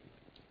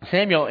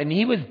Samuel, and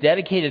he was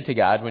dedicated to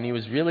God when he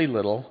was really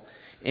little.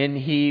 And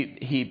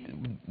he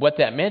what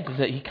that meant is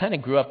that he kind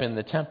of grew up in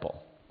the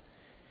temple.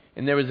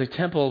 And there was a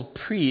temple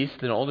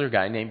priest, an older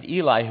guy named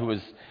Eli, who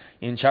was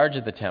in charge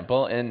of the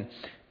temple. And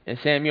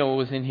Samuel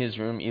was in his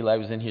room, Eli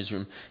was in his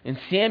room. And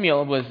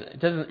Samuel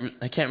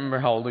I can't remember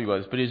how old he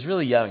was, but he was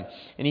really young.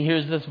 And he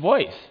hears this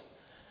voice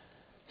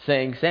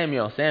saying,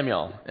 Samuel,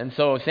 Samuel. And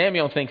so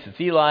Samuel thinks it's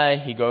Eli.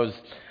 He goes,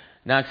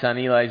 knocks on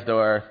Eli's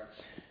door,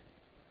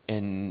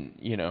 and,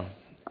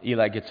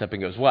 Eli gets up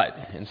and goes, what?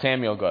 And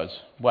Samuel goes,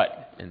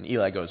 what? And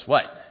Eli goes,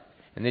 what?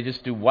 And they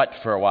just do what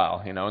for a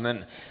while, and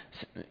then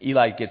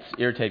Eli gets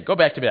irritated, go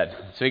back to bed.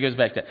 So he goes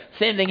back to bed.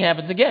 Same thing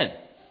happens again.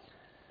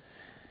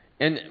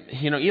 And,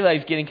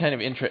 Eli's getting kind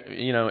of,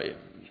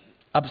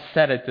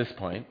 upset at this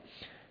point.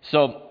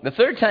 So the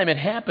third time it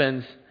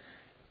happens,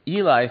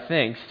 Eli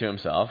thinks to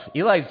himself,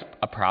 Eli's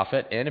a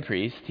prophet and a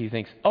priest. He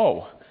thinks,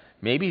 oh,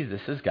 maybe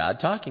this is God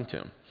talking to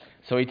him.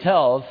 So he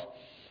tells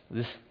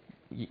this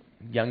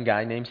young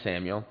guy named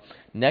Samuel,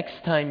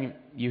 next time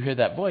you hear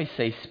that voice,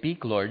 say,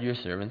 speak, Lord, your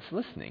servant's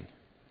listening.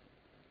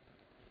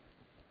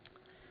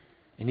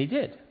 And he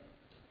did.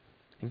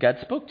 And God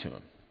spoke to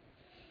him.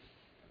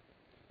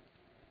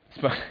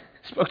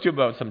 Spoke to him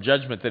about some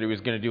judgment that he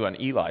was going to do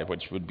on Eli,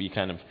 which would be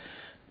kind of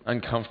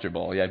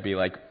uncomfortable. I'd be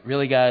like,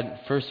 really, God,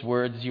 first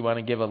words you want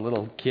to give a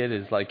little kid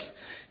is like,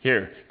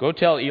 here, go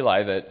tell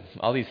Eli that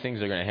all these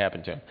things are going to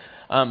happen to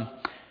him.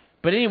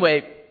 But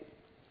anyway,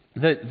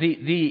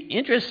 the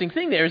interesting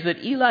thing there is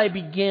that Eli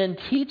began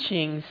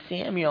teaching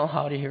Samuel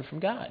how to hear from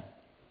God,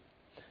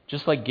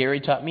 just like Gary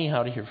taught me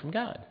how to hear from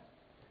God.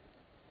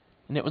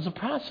 And it was a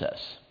process.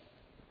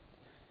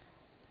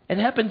 It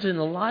happens in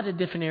a lot of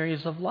different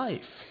areas of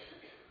life.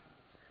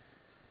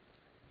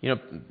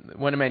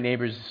 One of my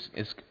neighbors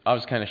is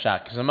always kind of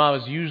shocked because I'm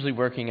always usually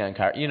working on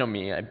cars. You know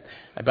me, I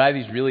buy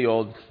these really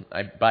old,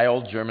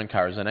 old German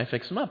cars and I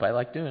fix them up. I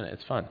like doing it.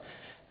 It's fun.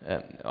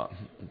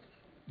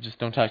 Just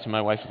don't talk to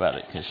my wife about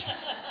it because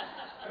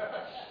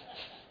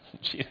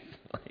she's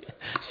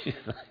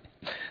like,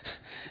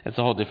 that's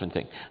a whole different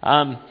thing.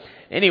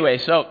 Anyway,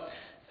 so,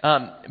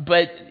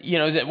 but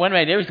one of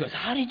my neighbors goes,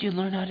 "How did you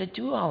learn how to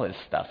do all this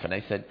stuff?" And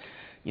I said,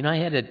 I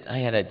had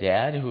a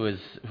dad who was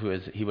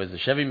a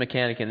Chevy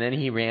mechanic, and then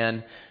he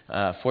ran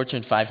a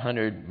Fortune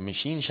 500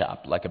 machine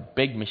shop, like a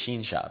big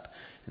machine shop.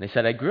 And they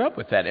said I grew up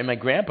with that. And my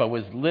grandpa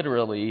was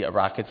literally a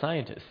rocket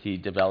scientist. He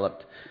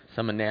developed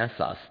some of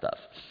NASA's stuff.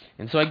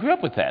 And so I grew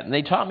up with that. And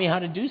they taught me how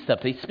to do stuff.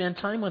 They spent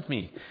time with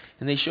me,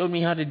 and they showed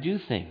me how to do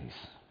things.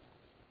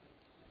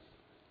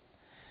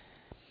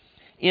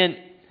 And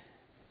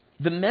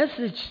the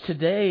message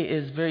today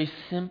is very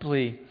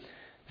simply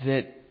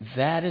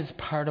that is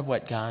part of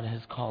what God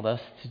has called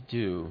us to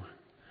do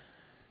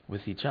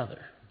with each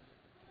other.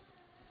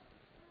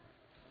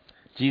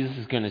 Jesus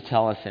is going to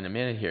tell us in a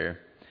minute here,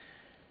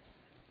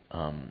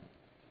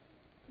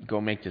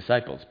 go make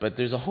disciples. But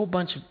there's a whole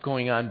bunch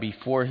going on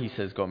before he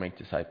says go make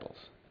disciples.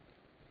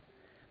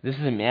 This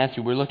is in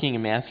Matthew. We're looking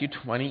at Matthew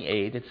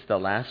 28. It's the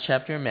last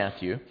chapter of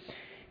Matthew.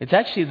 It's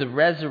actually the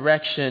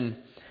resurrection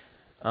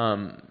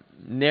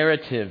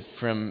narrative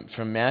from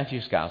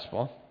Matthew's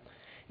gospel.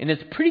 And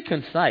it's pretty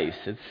concise.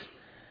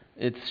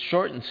 It's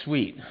short and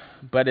sweet,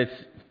 but it's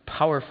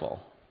powerful.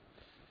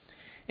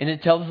 And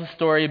it tells the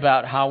story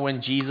about how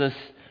when Jesus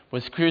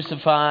was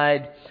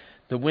crucified,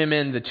 the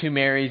women, the two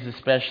Marys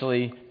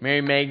especially,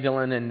 Mary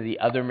Magdalene and the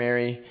other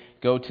Mary,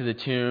 go to the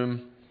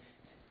tomb.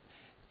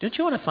 Don't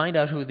you want to find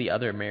out who the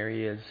other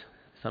Mary is?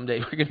 Someday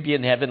we're going to be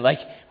in heaven. Like,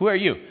 who are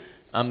you?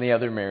 I'm the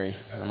other Mary.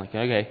 I'm like,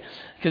 okay.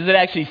 Because it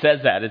actually says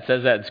that. It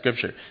says that in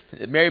Scripture.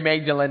 Mary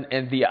Magdalene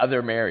and the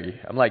other Mary.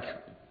 I'm like,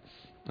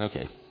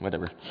 okay,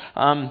 whatever.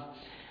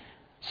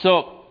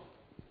 So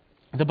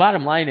the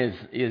bottom line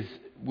is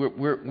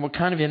we're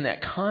kind of in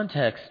that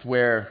context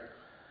where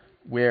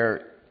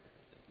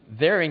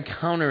they're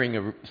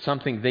encountering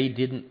something they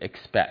didn't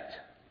expect.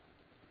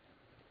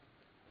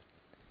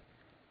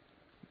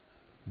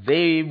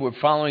 They were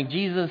following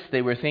Jesus.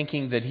 They were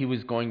thinking that he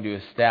was going to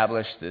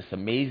establish this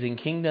amazing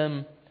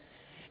kingdom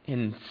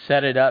and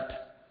set it up,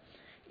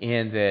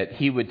 and that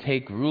he would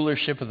take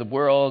rulership of the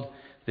world,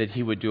 that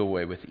he would do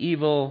away with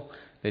evil,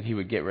 that he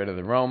would get rid of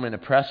the Roman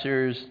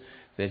oppressors,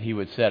 that he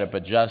would set up a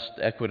just,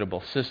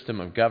 equitable system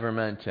of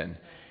government and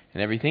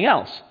everything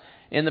else.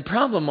 And the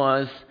problem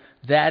was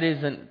that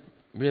isn't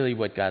really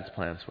what God's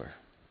plans were.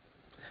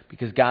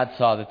 Because God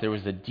saw that there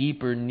was a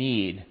deeper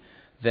need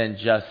than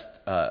just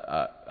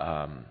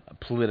a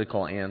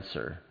political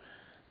answer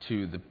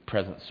to the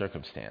present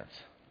circumstance.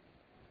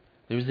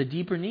 There was a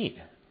deeper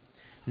need.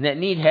 And that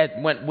need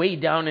went way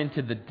down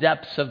into the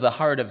depths of the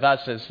heart of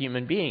us as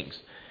human beings.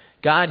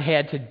 God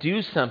had to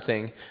do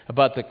something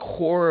about the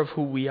core of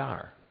who we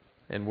are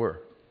and were.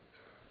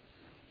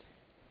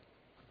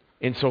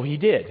 And so he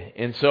did.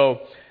 And so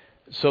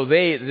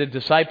the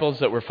disciples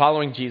that were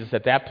following Jesus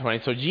at that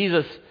point, so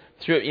Jesus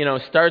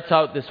starts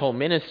out this whole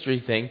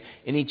ministry thing,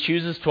 and he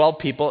chooses 12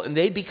 people, and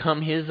they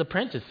become his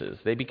apprentices.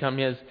 They become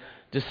his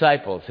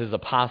disciples, his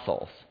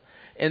apostles.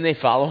 And they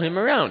follow him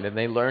around, and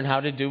they learn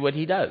how to do what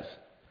he does.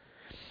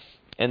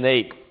 And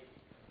they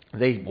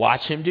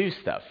watch him do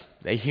stuff.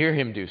 They hear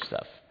him do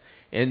stuff.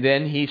 And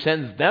then he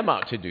sends them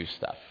out to do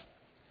stuff.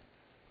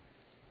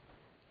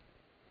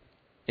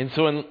 And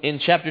so in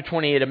chapter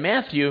 28 of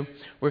Matthew,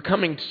 we're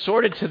coming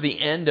sort of to the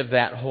end of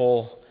that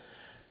whole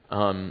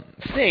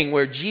thing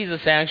where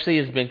Jesus actually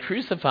has been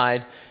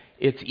crucified.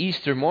 It's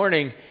Easter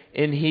morning,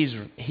 and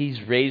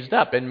he's raised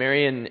up. And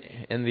Mary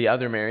and the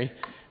other Mary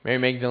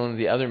Magdalene and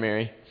the other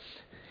Mary,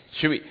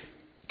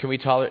 can we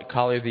call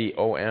her the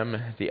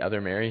OM, the other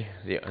Mary?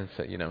 You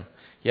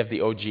have the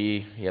OG,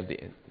 you have the...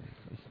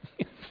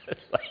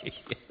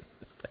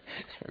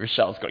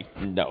 Rochelle's going,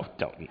 no,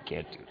 don't, you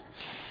can't do it.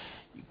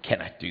 You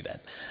cannot do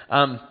that.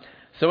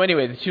 So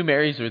anyway, the two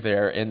Marys are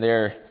there, and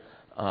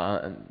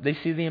they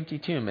see the empty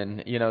tomb, and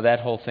that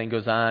whole thing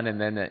goes on,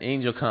 and then the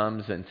angel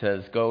comes and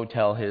says, go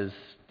tell his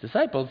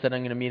disciples that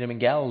I'm going to meet him in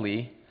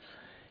Galilee,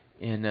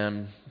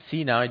 and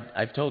see, now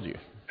I've told you.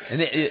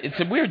 And it's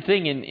a weird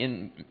thing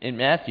in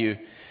Matthew.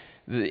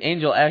 The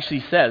angel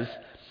actually says,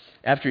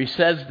 after he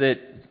says that,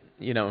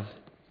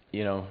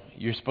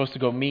 you're supposed to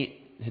go meet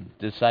his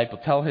disciple,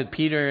 tell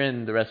Peter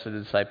and the rest of the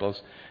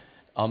disciples,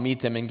 I'll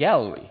meet them in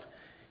Galilee.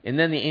 And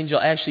then the angel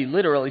actually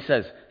literally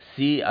says,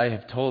 see, I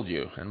have told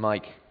you. I'm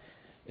like,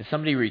 is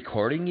somebody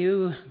recording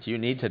you? Do you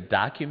need to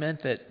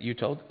document that you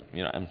told?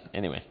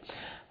 Anyway.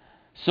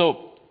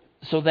 So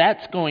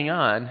that's going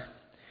on.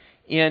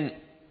 And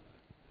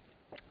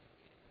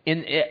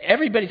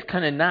everybody's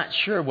kind of not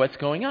sure what's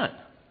going on.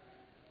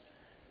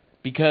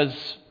 Because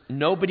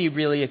nobody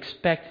really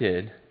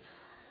expected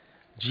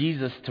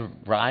Jesus to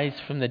rise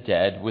from the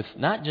dead with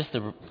not just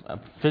a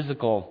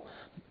physical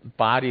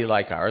body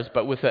like ours,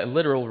 but with a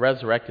literal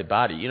resurrected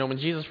body. When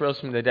Jesus rose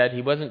from the dead,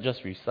 he wasn't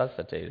just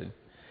resuscitated.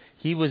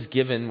 He was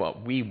given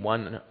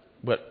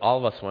what all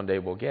of us one day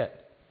will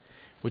get,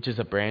 which is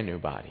a brand new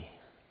body.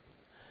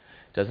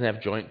 Doesn't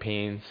have joint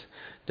pains,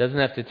 doesn't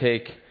have to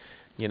take,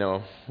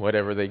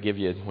 whatever they give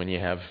you when you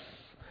have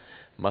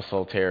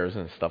muscle tears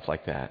and stuff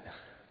like that.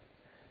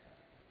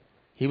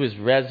 He was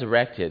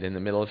resurrected in the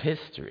middle of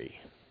history.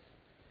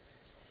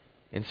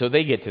 And so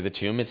they get to the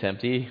tomb, it's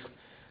empty.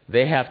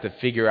 They have to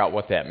figure out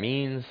what that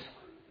means.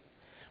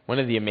 One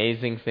of the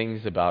amazing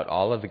things about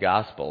all of the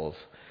Gospels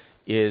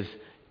is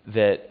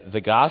that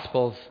the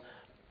Gospels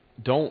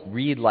don't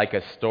read like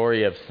a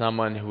story of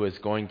someone who is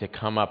going to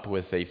come up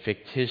with a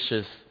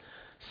fictitious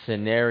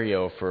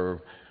scenario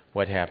for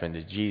what happened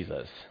to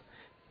Jesus.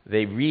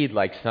 They read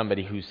like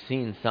somebody who's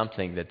seen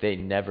something that they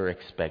never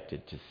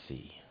expected to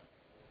see.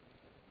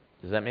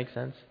 Does that make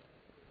sense?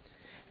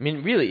 I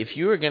mean, really, if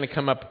you were going to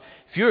come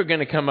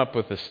up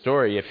with a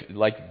story, if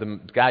like the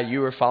guy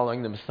you were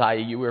following, the Messiah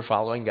you were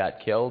following,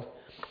 got killed,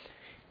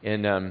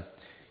 and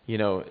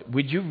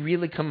would you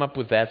really come up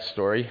with that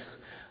story?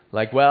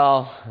 Like,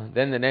 well,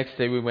 then the next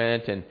day we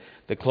went, and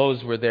the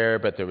clothes were there,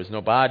 but there was no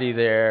body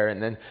there,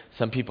 and then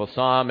some people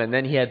saw him, and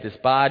then he had this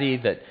body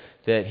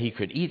that he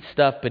could eat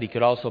stuff, but he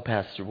could also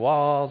pass through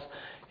walls,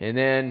 and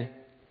then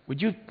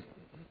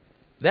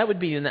that would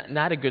be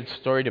not a good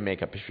story to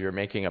make up if you were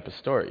making up a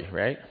story,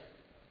 right?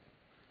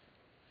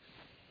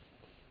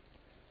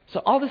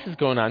 So all this is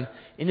going on,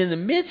 and in the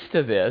midst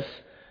of this,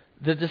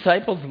 the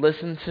disciples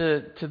listen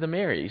to the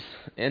Marys,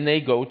 and they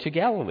go to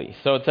Galilee.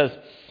 So it says,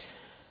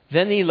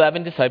 then the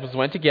 11 disciples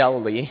went to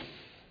Galilee,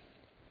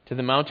 to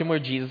the mountain where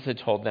Jesus had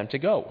told them to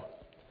go.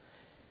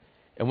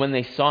 And when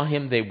they saw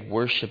him, they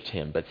worshipped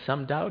him, but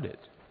some doubted.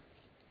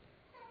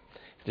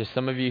 If there's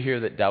some of you here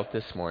that doubt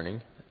this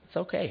morning, it's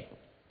okay.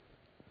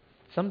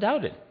 Some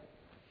doubted.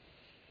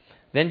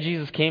 Then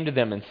Jesus came to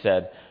them and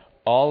said,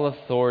 all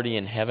authority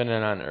in heaven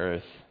and on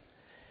earth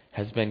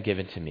has been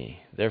given to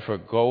me. Therefore,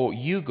 go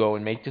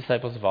and make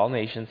disciples of all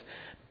nations,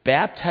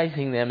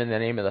 baptizing them in the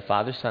name of the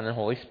Father, Son, and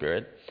Holy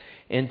Spirit,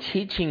 and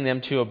teaching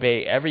them to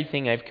obey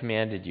everything I've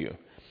commanded you.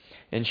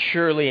 And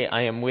surely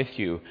I am with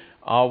you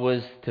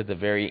always to the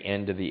very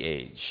end of the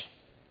age.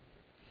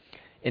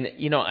 And,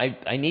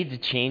 I need to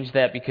change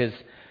that because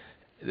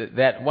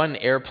that one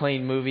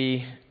airplane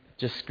movie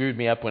just screwed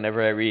me up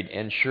whenever I read,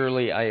 and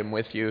surely I am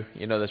with you,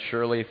 the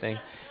surely thing.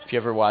 If you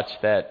ever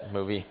watched that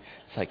movie,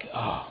 it's like,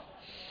 oh,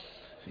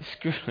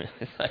 screw it.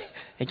 It's like,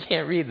 I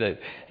can't read the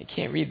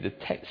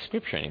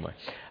scripture anymore.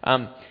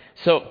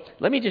 So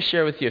let me just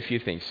share with you a few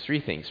things,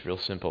 3 things, real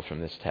simple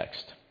from this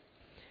text.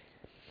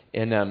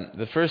 And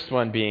the first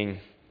one being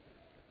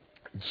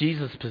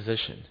Jesus'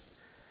 position.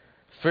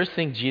 First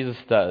thing Jesus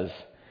does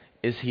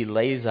is he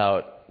lays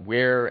out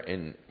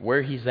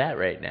where he's at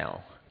right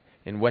now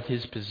and what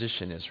his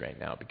position is right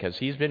now, because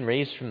he's been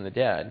raised from the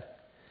dead.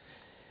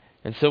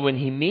 And so when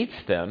he meets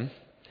them,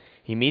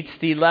 he meets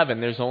the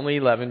 11. There's only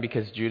 11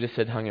 because Judas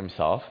had hung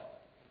himself.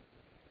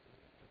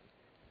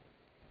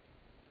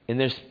 And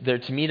they're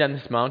to meet on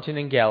this mountain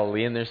in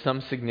Galilee, and there's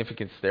some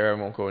significance there. I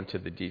won't go into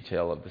the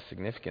detail of the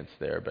significance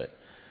there, but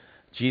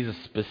Jesus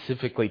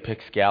specifically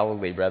picks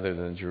Galilee rather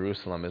than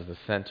Jerusalem as the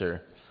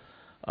center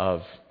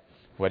of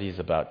what he's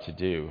about to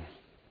do.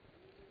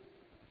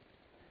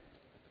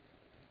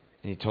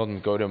 And he told them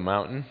to go to a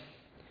mountain.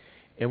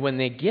 And when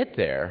they get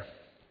there,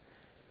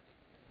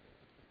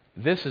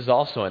 this is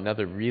also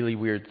another really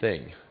weird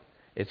thing.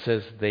 It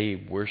says they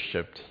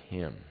worshiped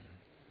him.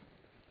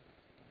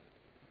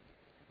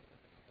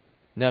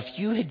 Now, if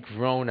you had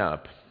grown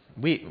up,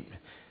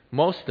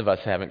 most of us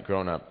haven't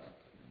grown up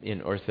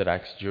in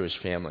Orthodox Jewish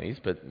families,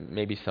 but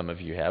maybe some of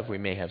you have. We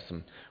may have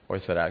some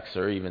Orthodox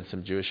or even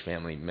some Jewish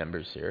family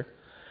members here.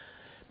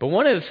 But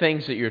one of the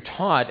things that you're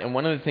taught, and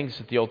one of the things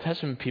that the Old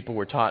Testament people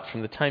were taught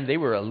from the time they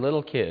were a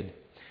little kid,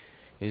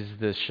 is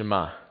the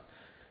Shema.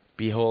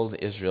 Behold,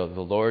 Israel,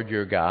 the Lord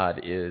your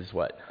God is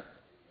what?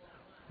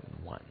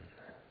 One.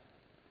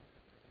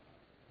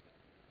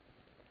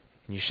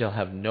 And you shall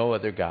have no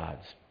other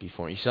gods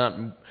before you. You shall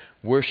not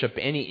worship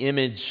any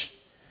image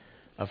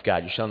of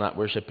God. You shall not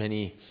worship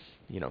any,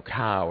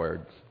 cow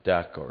or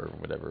duck or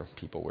whatever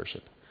people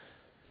worship.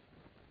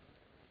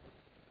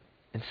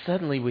 And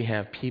suddenly we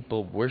have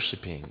people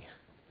worshiping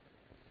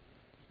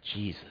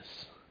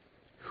Jesus,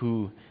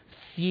 who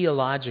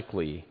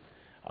theologically,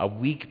 a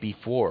week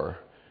before,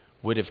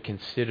 would have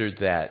considered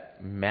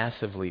that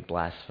massively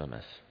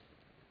blasphemous.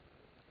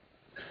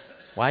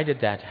 Why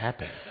did that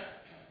happen?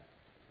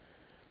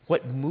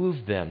 What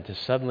moved them to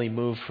suddenly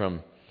move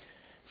from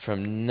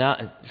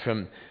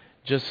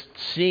just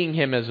seeing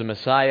him as a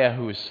Messiah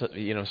who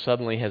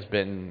suddenly has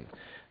been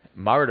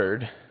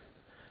martyred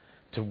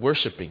to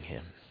worshiping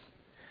him?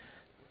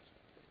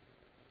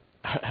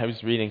 I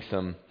was reading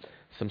some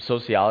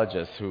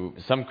sociologists,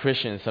 some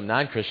Christian and some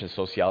non-Christian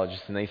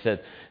sociologists, and they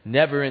said,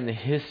 never in the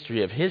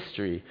history of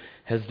history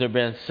has there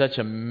been such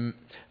an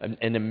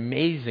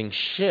amazing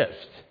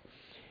shift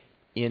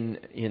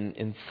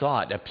in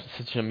thought,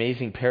 such an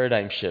amazing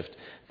paradigm shift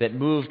that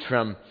moved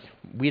from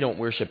we don't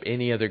worship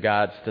any other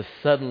gods to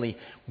suddenly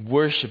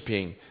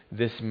worshiping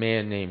this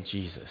man named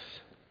Jesus.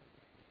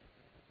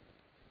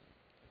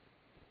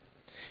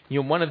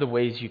 One of the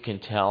ways you can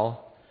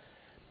tell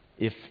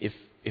if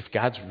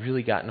God's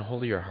really gotten a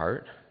hold of your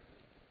heart,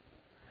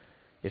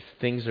 if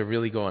things are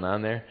really going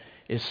on there,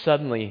 is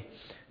suddenly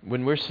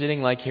when we're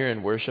sitting like here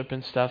in worship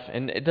and stuff,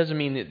 and it doesn't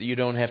mean that you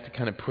don't have to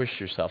kind of push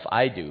yourself.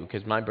 I do,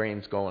 because my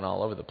brain's going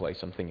all over the place.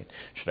 I'm thinking,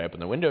 should I open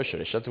the window? Should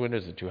I shut the window?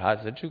 Is it too hot?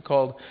 Is it too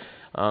cold?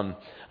 I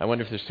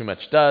wonder if there's too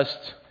much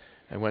dust.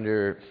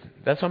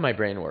 That's how my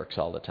brain works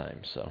all the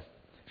time. So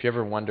if you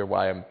ever wonder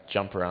why I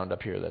jump around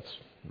up here, that's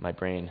my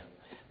brain.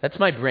 That's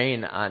my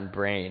brain on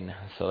brain.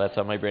 So that's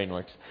how my brain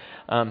works.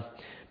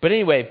 But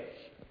anyway,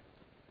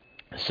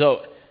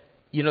 so,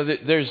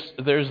 there's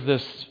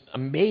this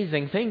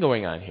amazing thing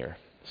going on here.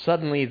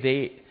 Suddenly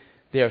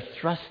they are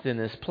thrust in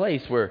this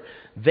place where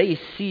they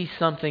see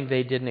something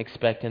they didn't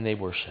expect and they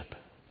worship.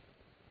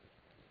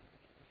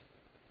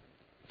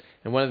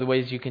 And one of the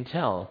ways you can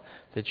tell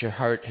that your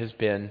heart is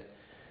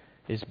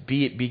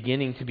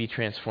beginning to be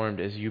transformed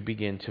as you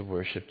begin to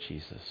worship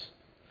Jesus.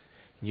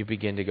 You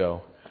begin to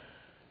go,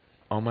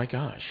 oh my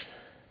gosh,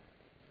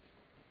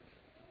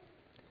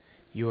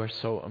 you are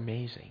so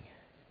amazing.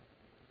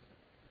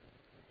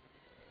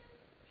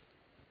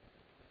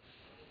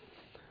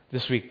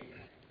 This week,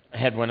 I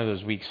had one of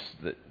those weeks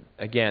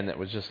that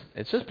was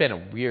it's just been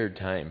a weird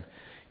time.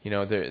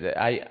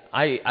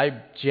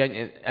 I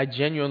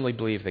genuinely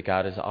believe that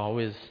God is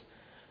always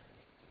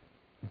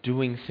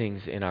doing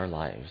things in our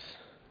lives.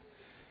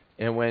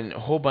 And when a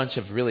whole bunch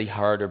of really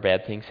hard or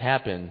bad things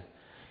happen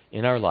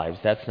in our lives,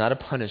 that's not a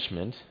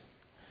punishment.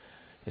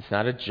 It's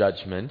not a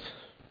judgment.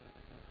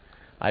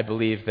 I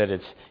believe that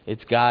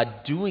it's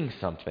God doing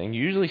something,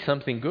 usually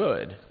something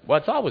good. Well,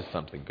 it's always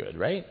something good,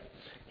 right?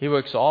 He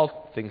works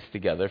all things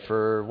together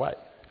for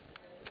what?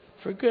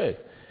 For good.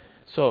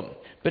 So,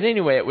 but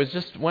anyway, it was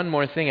just one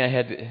more thing. I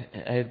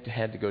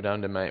had to go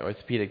down to my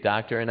orthopedic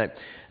doctor, and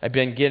I've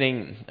been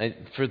getting.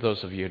 For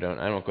those of you who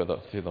I won't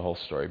go through the whole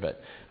story,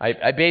 but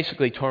I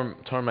basically tore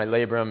my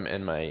labrum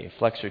and my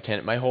flexor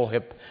tendon, my whole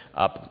hip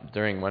up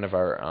during one of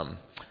our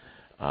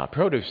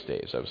produce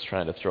days. I was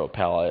trying to throw a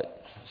pallet.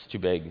 It's too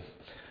big.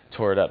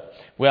 Tore it up.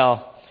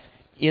 Well,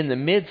 in the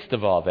midst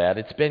of all that,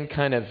 it's been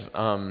kind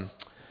of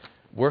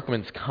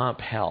workman's comp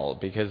hell,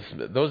 because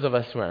those of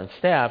us who are on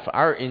staff,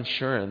 our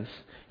insurance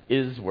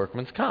is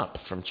workman's comp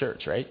from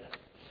church, right?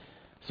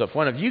 So if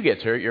one of you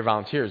gets hurt, you're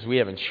volunteers. We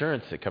have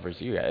insurance that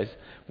covers you guys.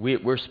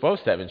 We're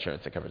supposed to have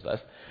insurance that covers us.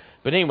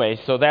 But anyway,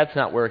 so that's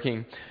not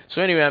working.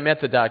 So anyway, I'm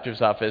at the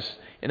doctor's office,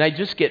 and I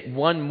just get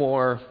one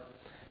more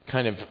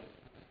kind of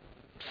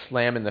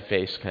slam in the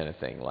face kind of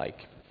thing,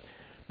 like,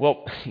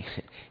 Well,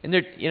 and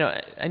they're,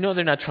 I know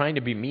they're not trying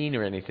to be mean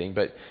or anything,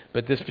 but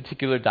this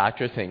particular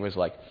doctor thing was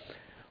like,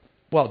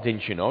 well,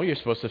 didn't you know you're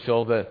supposed to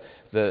fill the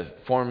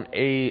form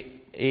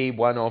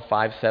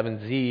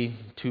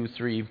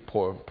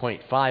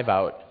A1057Z23.5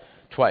 out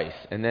twice,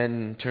 and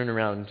then turn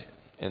around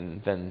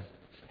and then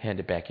hand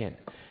it back in.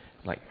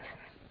 Like,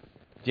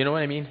 do you know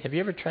what I mean? Have you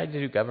ever tried to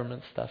do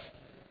government stuff?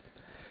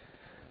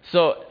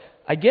 So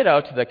I get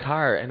out to the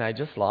car and I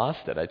just lost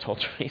it. I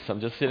told Therese, I'm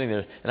just sitting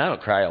there, and I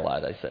don't cry a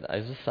lot. I said, I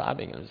was just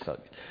sobbing. I was like,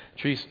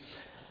 Therese,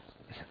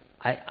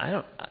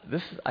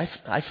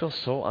 I feel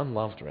so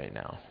unloved right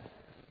now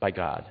by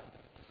God.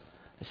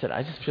 I said,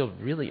 I just feel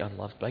really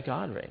unloved by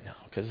God right now.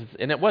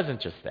 And it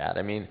wasn't just that.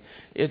 I mean,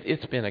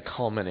 it's been a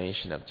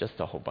culmination of just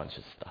a whole bunch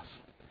of stuff.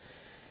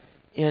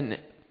 And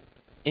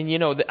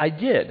I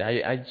did.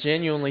 I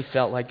genuinely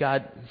felt like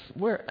God,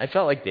 I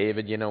felt like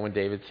David, when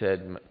David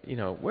said,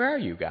 where are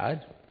you,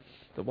 God?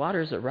 The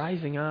waters are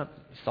rising up.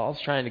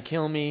 Saul's trying to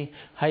kill me,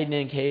 hiding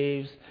in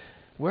caves.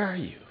 Where are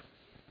you?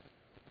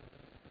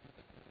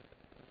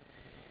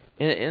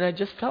 And I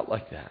just felt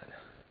like that.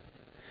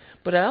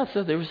 But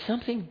there was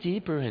something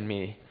deeper in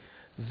me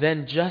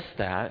than just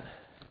that.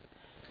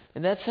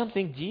 And that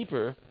something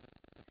deeper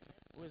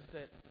was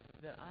that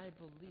I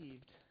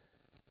believed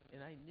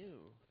and I knew,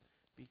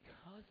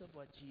 because of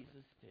what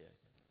Jesus did,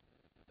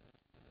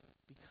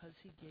 because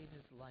he gave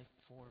his life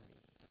for me,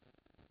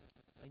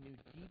 I knew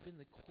deep in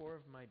the core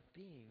of my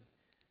being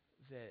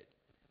that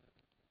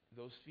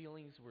those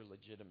feelings were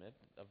legitimate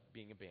of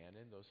being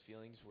abandoned. Those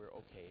feelings were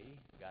okay.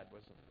 God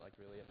wasn't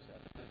really upset.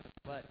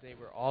 But they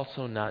were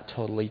also not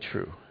totally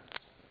true.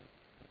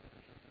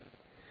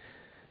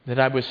 That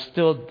I was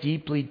still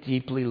deeply,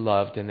 deeply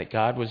loved, and that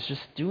God was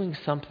just doing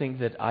something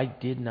that I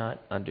did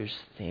not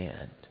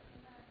understand.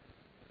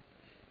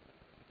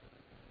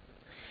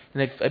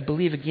 And I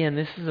believe, again,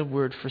 this is a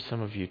word for some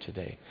of you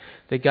today.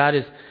 That God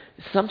is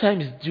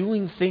sometimes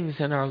doing things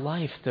in our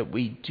life that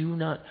we do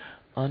not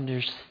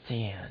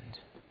understand.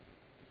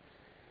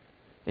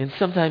 And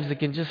sometimes it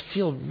can just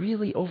feel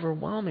really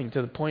overwhelming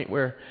to the point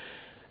where,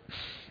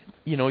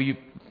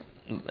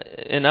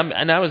 and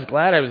I was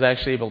glad I was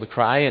actually able to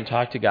cry and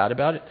talk to God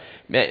about it.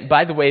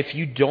 By the way, if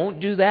you don't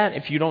do that,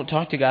 if you don't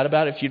talk to God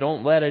about it, if you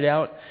don't let it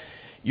out,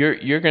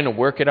 you're going to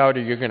work it out,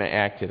 or you're going to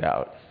act it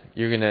out.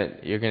 You're going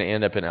to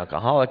end up an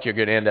alcoholic. You're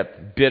going to end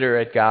up bitter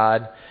at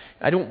God.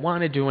 I don't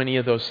want to do any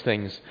of those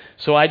things.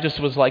 So I just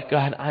was like,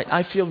 God,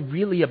 I feel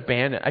really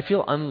abandoned. I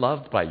feel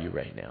unloved by you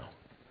right now.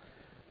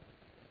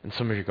 And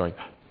some of you are going,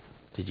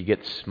 did you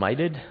get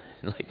smited?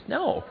 Like,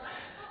 no.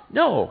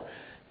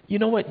 You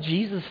know what?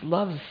 Jesus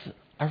loves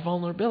our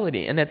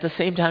vulnerability. And at the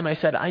same time, I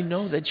said, I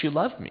know that you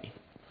love me.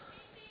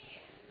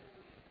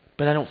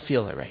 But I don't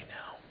feel it right now.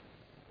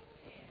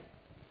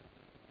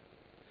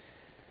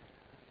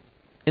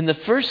 And the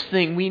first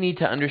thing we need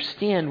to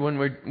understand when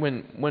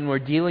we're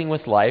dealing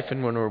with life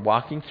and when we're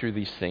walking through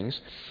these things,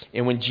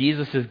 and when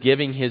Jesus is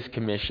giving his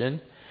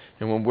commission,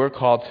 and when we're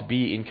called to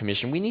be in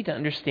commission, we need to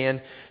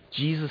understand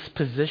Jesus'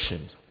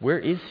 position. Where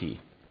is he?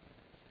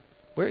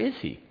 Where is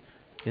he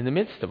in the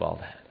midst of all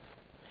that?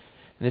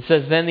 And it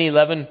says, then the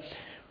 11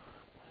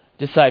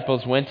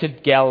 disciples went to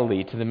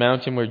Galilee, to the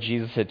mountain where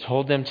Jesus had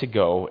told them to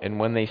go, and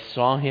when they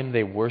saw him,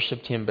 they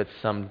worshipped him, but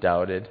some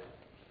doubted.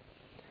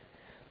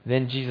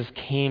 Then Jesus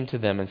came to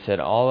them and said,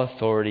 all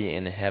authority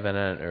in heaven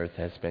and on earth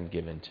has been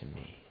given to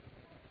me.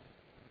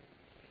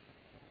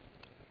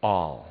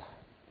 All.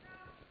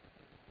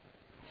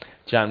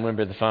 John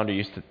Wimber, the founder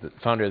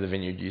of the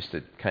Vineyard, used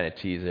to kind of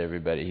tease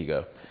everybody. He'd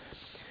go,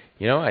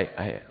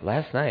 I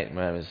last night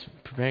when I was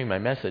preparing my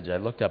message, I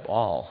looked up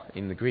all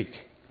in the Greek.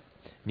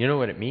 You know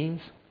what it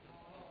means?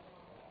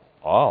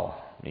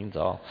 All. It means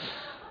all.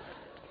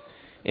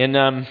 And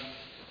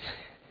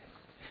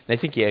I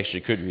think he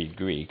actually could read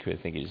Greek. I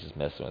think he's just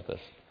messing with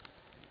us.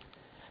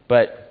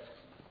 But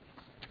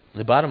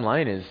the bottom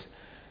line is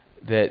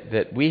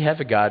that we have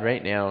a God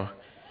right now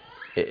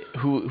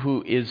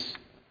who is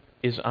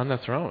on the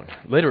throne,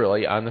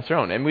 literally on the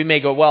throne. And we may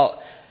go,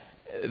 well,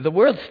 the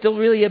world's still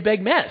really a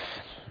big mess.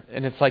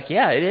 And it's like,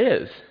 yeah, it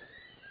is.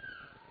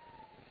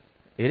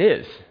 It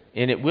is.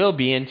 And it will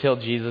be until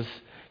Jesus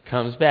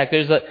comes back.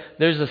 There's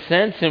a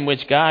sense in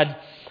which God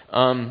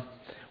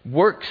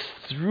works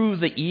through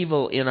the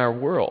evil in our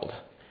world.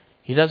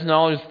 He doesn't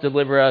always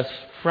deliver us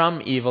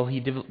from evil. He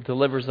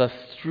delivers us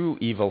through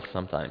evil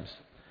sometimes.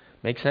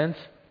 Make sense?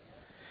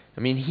 I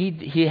mean,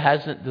 he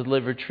hasn't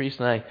delivered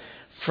Teresa and I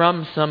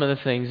from some of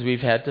the things we've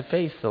had to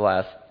face the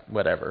last,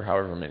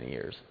 however many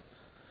years.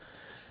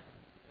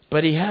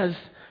 But he has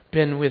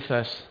been with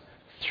us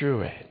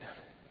through it.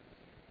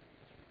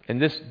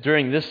 And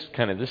during this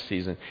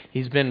season,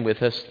 he's been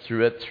with us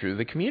through it, through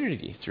the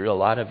community, through a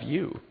lot of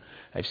you.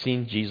 I've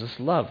seen Jesus'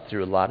 love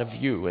through a lot of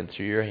you and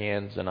through your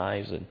hands and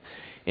eyes. And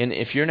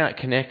if you're not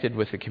connected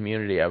with the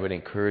community, I would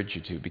encourage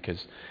you to,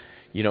 because,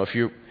 if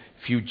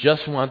you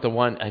just want the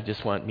one, I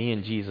just want me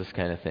and Jesus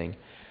kind of thing,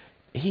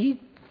 he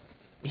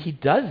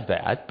does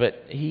that,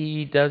 but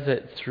he does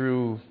it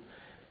through,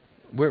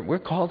 we're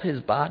called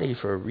his body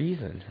for a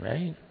reason,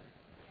 right?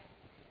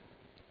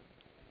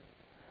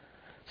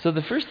 So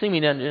the first thing we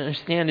need to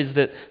understand is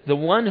that the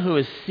one who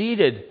is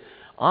seated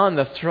on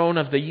the throne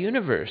of the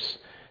universe,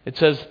 it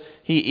says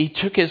he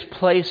took his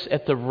place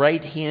at the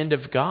right hand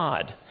of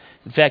God.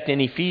 In fact,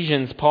 in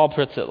Ephesians, Paul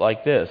puts it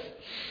like this,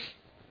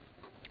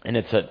 and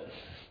it's a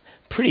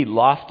pretty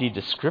lofty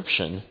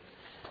description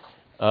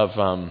of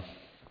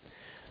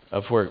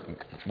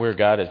where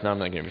God is. Now I'm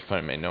not going to be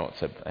finding my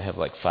notes. I have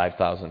like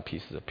 5,000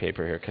 pieces of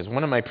paper here because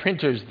one of my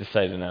printers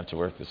decided not to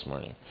work this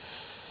morning.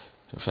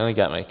 I finally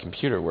got my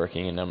computer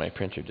working, and now my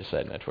printer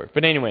decided not to work.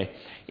 But anyway,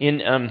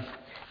 in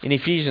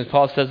Ephesians,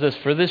 Paul says this,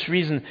 "For this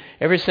reason,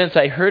 ever since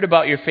I heard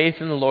about your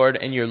faith in the Lord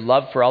and your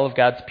love for all of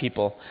God's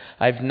people,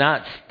 I've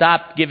not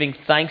stopped giving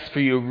thanks for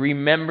you,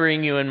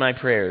 remembering you in my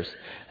prayers.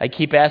 I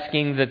keep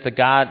asking that the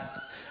God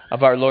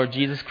of our Lord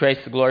Jesus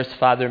Christ, the glorious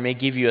Father, may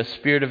give you a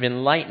spirit of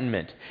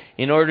enlightenment,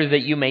 in order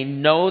that you may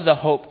know the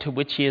hope to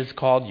which he has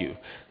called you,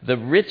 the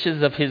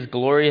riches of his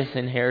glorious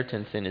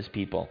inheritance in his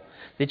people."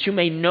 That you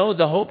may know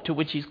the hope to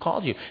which he's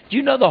called you. Do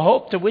you know the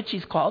hope to which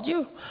he's called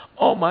you?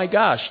 Oh my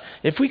gosh.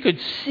 If we could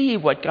see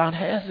what God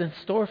has in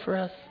store for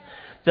us,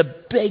 the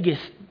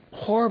biggest,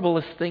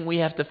 horriblest thing we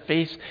have to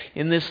face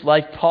in this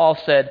life, Paul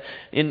said,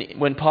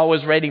 when Paul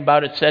was writing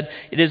about it, said,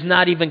 it is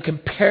not even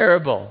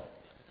comparable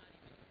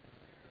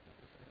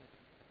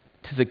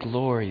to the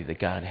glory that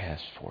God has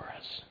for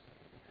us.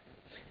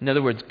 In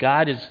other words,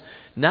 God is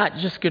not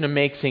just going to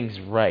make things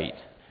right.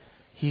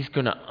 He's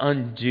going to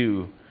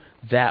undo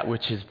that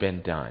which has been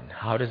done.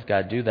 How does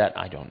God do that?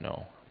 I don't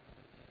know.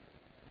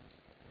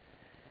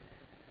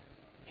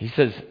 He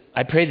says,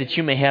 I pray that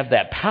you may have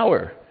that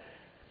power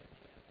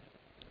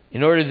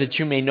in order that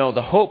you may know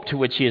the hope to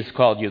which he has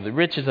called you, the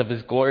riches of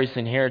his glorious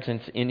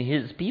inheritance in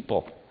his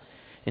people,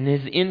 and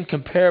his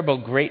incomparable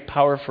great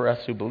power for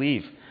us who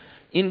believe.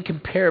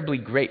 Incomparably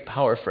great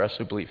power for us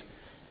who believe.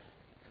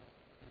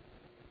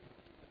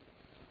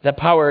 That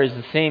power is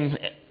the same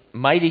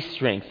mighty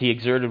strength he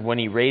exerted when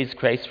he raised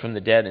Christ from the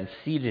dead and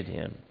seated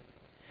him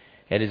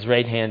at his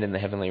right hand in the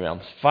heavenly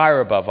realms, far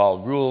above all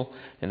rule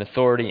and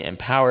authority and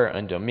power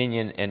and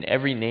dominion and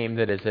every name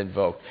that is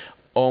invoked.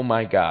 Oh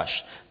my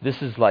gosh,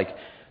 this is like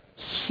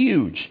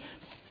huge,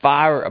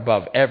 far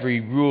above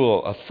every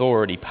rule,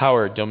 authority,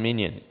 power,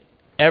 dominion,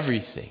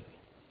 everything.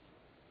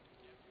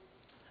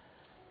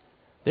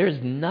 There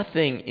is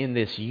nothing in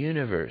this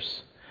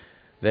universe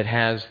that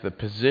has the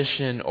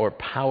position or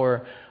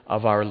power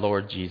of our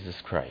Lord Jesus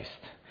Christ.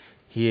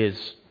 He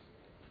is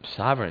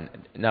sovereign.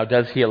 Now,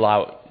 does he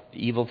allow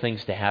evil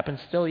things to happen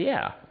still?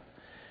 Yeah.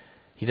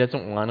 He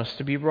doesn't want us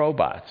to be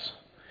robots.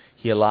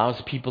 He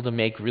allows people to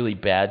make really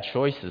bad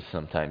choices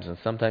sometimes, and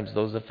sometimes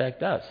those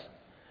affect us.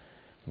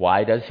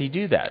 Why does he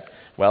do that?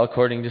 Well,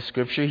 according to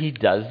Scripture, he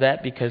does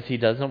that because he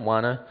doesn't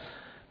want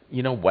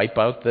to, wipe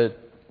out the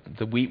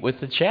wheat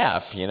with the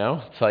chaff,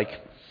 It's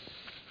like,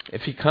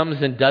 if he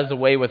comes and does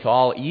away with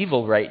all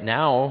evil right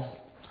now,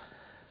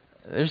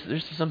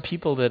 there's some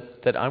people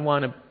that I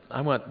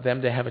want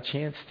them to have a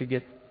chance to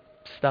get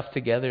stuff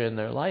together in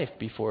their life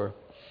before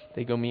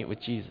they go meet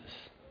with Jesus.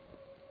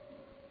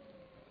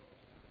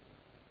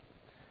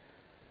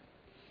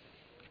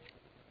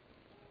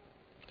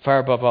 Far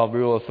above all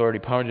rule, authority,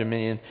 power, and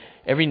dominion,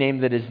 every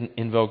name that is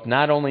invoked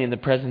not only in the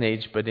present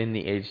age but in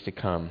the age to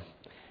come.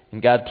 And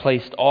God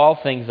placed all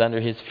things under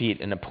his feet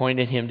and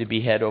appointed him to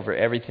be head over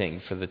everything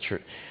for the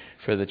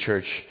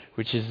church,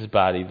 which is his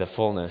body, the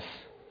fullness,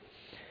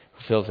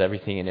 who fills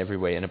everything in every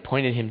way, and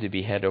appointed him to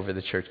be head over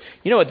the church.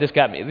 You know what this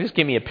got me? This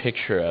gave me a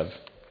picture of.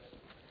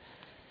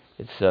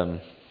 It's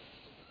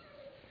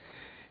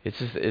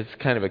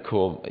kind of a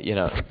cool,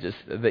 just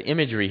the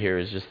imagery here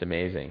is just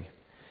amazing.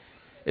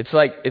 It's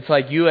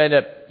like you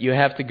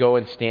have to go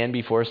and stand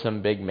before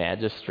some big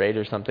magistrate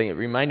or something. It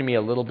reminded me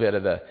a little bit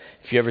of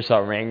if you ever saw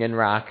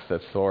Ragnarok, the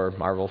Thor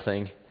Marvel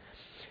thing.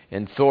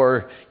 And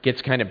Thor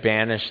gets kind of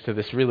banished to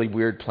this really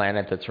weird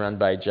planet that's run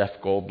by Jeff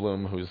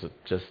Goldblum, who's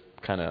just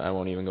kind of, I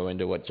won't even go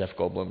into what Jeff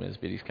Goldblum is,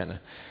 but he's kind of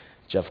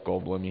Jeff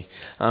Goldblum-y.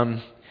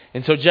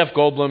 And so Jeff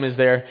Goldblum is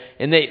there,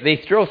 and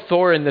they throw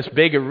Thor in this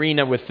big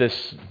arena with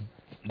this.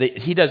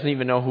 He doesn't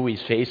even know who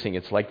he's facing.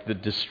 It's like the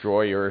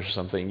Destroyer or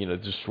something,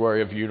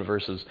 Destroyer of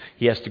universes.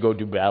 He has to go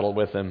do battle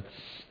with him.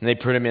 And they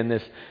put him in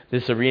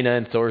this arena,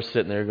 and Thor's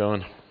sitting there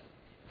going,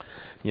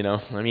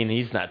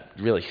 he's not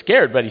really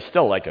scared, but he's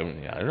still like, I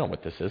don't know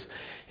what this is.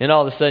 And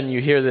all of a sudden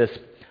you hear this,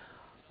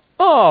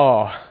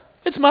 oh,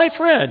 it's my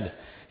friend.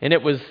 And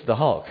it was the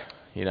Hulk,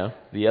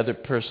 The other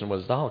person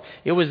was the Hulk.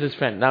 It was his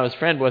friend. Now his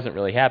friend wasn't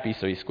really happy,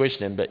 so he squished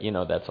him, but,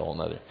 that's a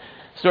whole other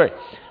story.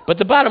 But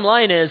the bottom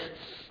line is,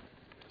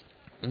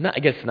 I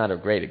guess it's not a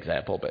great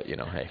example, but,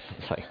 hey,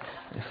 it's like,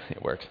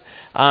 it works.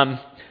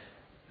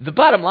 The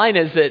bottom line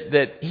is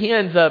that he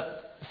ends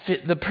up,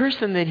 the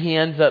person that he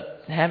ends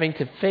up having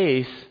to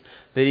face,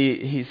 that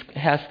he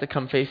has to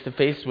come face to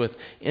face with,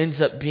 ends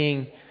up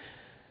being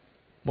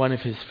one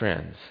of his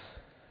friends.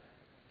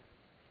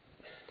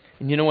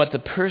 And you know what? The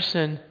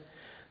person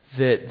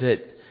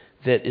that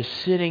is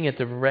sitting at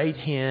the right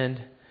hand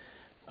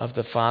of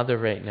the Father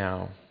right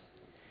now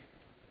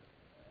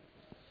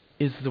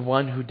is the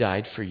one who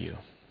died for you.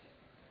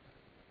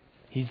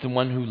 He's the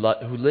one who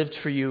lived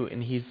for you,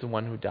 and He's the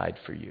one who died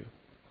for you.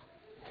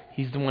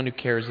 He's the one who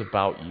cares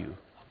about you.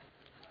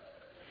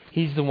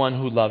 He's the one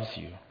who loves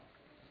you.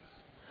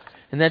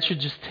 And that should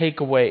just take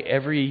away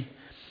every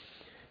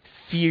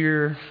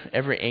fear,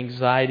 every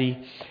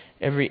anxiety,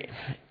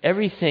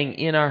 everything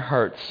in our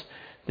hearts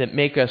that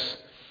make us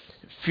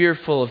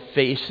fearful of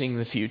facing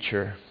the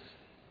future.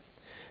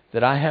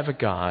 That I have a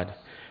God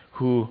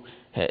who's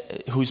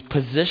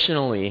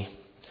positionally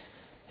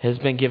has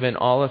been given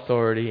all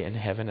authority in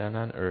heaven and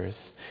on earth.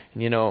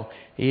 And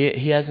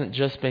He hasn't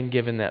just been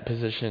given that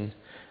position,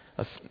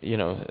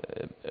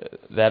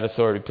 that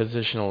authority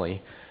positionally,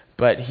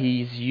 but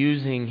He's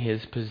using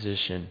His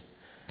position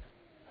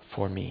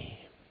for me.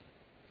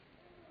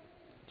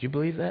 Do you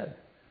believe that?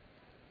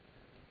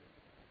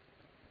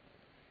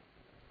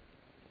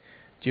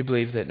 Do you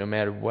believe that no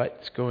matter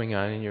what's going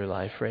on in your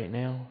life right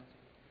now,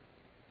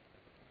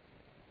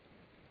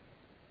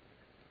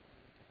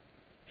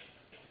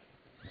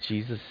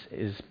 Jesus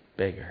is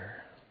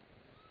bigger.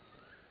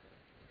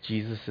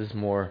 Jesus is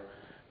more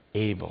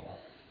able.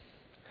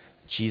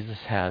 Jesus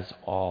has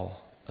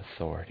all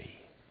authority.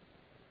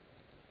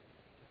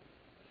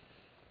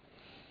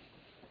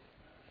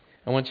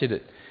 I want you to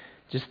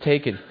just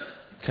take it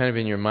kind of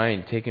in your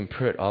mind, take and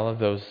put all of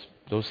those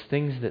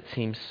things that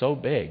seem so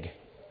big,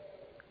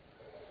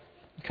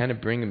 kind of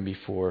bring them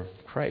before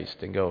Christ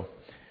and go,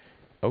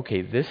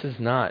 okay, this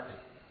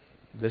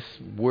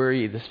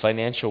worry, this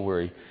financial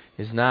worry,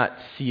 is not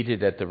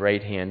seated at the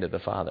right hand of the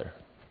Father.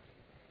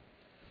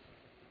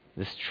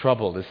 This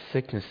trouble, this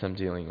sickness I'm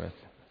dealing with.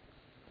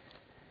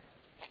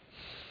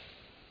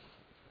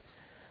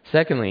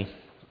 Secondly,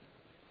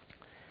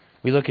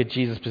 we look at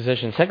Jesus'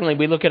 position. Secondly,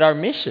 we look at our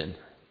mission.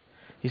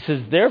 He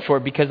says, therefore,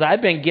 because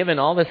I've been given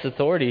all this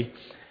authority,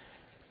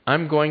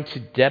 I'm going to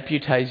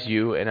deputize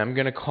you and I'm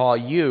going to call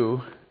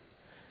you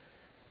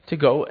to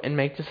go and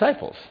make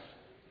disciples.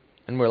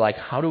 And we're like,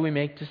 how do we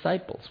make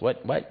disciples?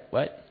 What?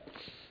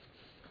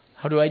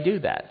 How do I do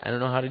that? I don't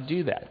know how to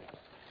do that.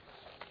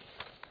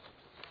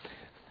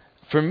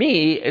 For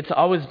me, it's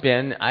always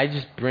been, I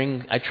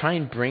try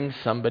and bring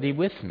somebody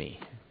with me.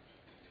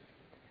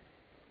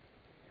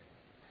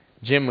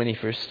 Jim, when he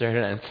first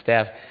started on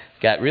staff,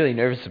 got really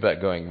nervous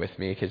about going with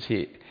me because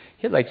he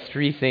had like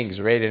 3 things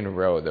right in a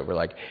row that were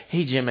like,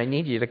 hey Jim, I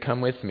need you to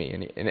come with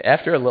me. And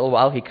after a little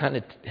while, he kind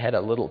of had a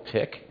little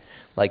tick,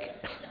 like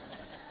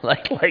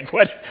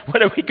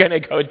what are we going to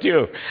go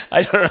do?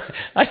 I don't know.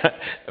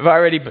 I've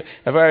already,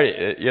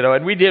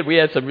 and we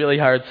had some really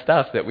hard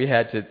stuff that we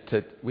had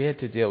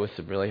to deal with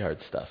some really hard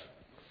stuff.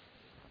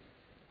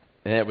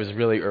 And it was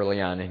really early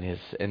on in his,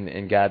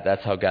 and God,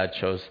 that's how God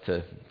chose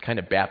to kind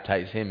of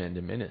baptize him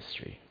into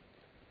ministry.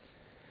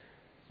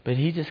 But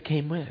he just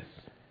came with.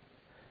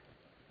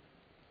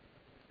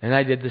 And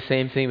I did the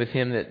same thing with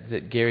him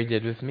that Gary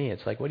did with me.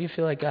 It's like, what do you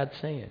feel like God's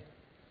saying?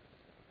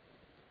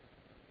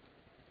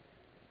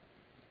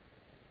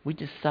 We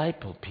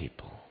disciple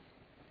people.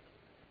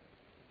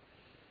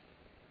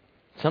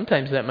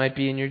 Sometimes that might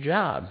be in your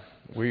job,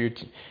 where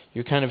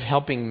you're kind of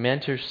helping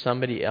mentor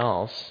somebody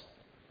else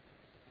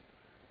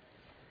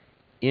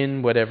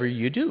in whatever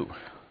you do.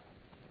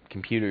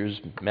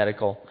 Computers,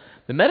 medical.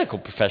 The medical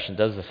profession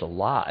does this a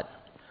lot.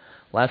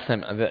 Last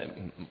time, the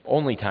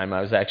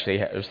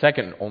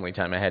second only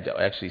time I had to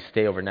actually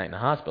stay overnight in the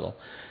hospital,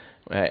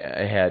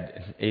 I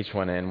had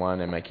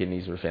H1N1 and my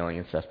kidneys were failing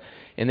and stuff.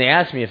 And they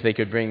asked me if they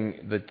could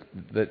bring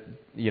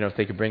if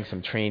they could bring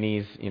some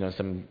trainees,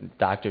 some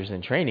doctors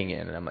in training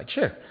in. And I'm like,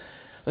 sure.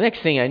 The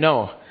next thing I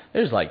know,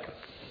 there's like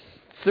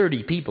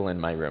 30 people in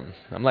my room.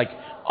 I'm like,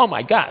 oh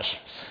my gosh.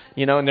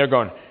 And they're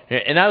going,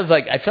 and I was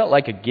like, I felt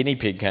like a guinea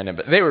pig kind of,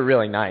 but they were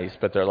really nice,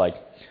 but they're like,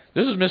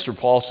 this is Mr.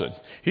 Paulson.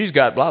 He's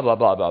got blah, blah,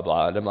 blah, blah,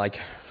 blah. And I'm like,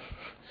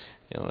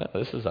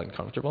 this is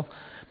uncomfortable.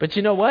 But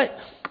you know what?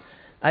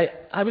 I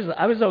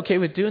was okay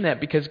with doing that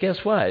because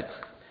guess what?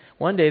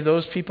 One day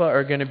those people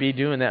are going to be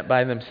doing that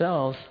by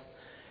themselves,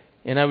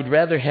 and I would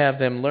rather have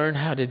them learn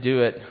how to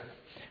do it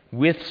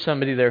with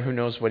somebody there who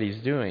knows what he's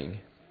doing.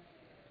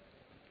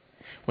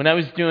 When I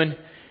was a kid,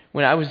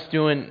 when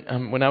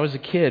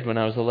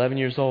I was 11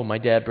 years old, my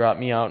dad brought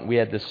me out, and we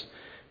had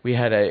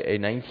a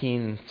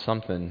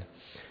 19-something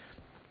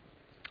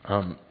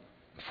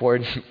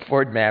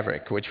Ford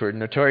Maverick, which were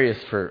notorious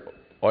for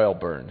oil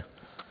burn.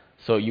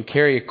 So you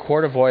carry a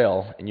quart of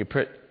oil, and you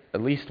put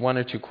at least 1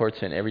 or 2 quarts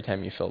in every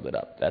time you filled it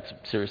up. That's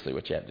seriously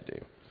what you had to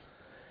do.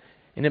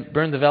 And it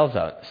burned the valves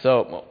out.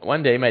 So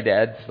one day my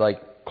dad's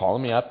like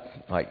calling me up,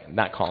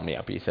 not calling me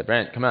up. He said,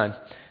 Brent, come on.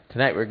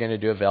 Tonight we're going to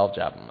do a valve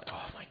job. I'm like,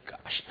 oh my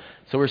gosh.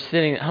 So we're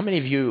sitting, how many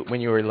of you,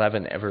 when you were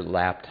 11, ever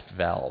lapped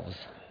valves?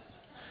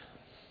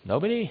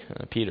 Nobody?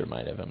 Peter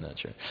might have, I'm not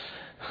sure.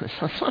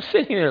 So I'm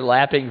sitting there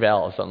lapping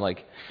valves. I'm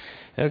like,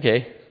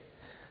 okay.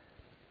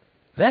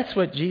 That's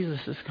what Jesus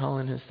is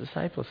calling his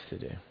disciples to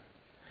do.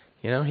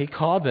 He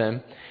called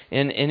them,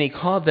 and he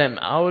called them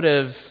out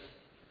of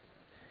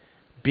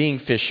being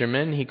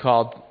fishermen. He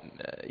called,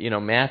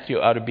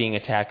 Matthew out of being a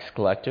tax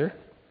collector.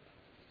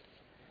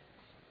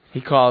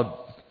 He called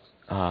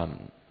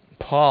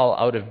Paul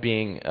out of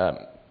being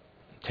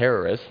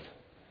terrorist.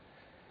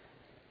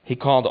 He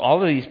called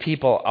all of these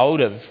people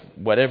out of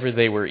whatever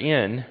they were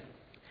in,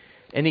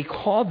 and he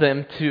called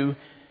them to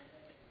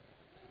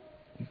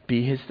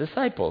be his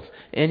disciples.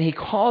 And he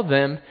called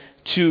them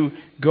to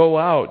go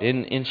out.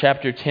 In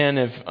chapter 10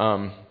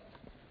 of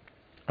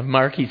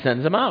Mark, he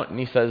sends them out, and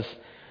he says,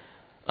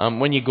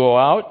 when you go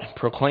out,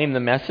 proclaim the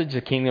message,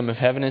 the kingdom of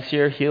heaven is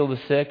here, heal the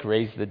sick,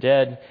 raise the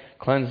dead,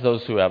 cleanse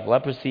those who have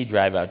leprosy,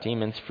 drive out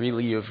demons,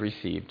 freely you have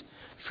received,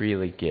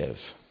 freely give.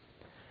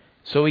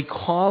 So he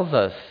calls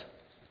us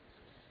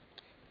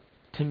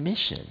to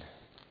mission.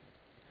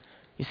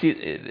 You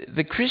see,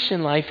 the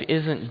Christian life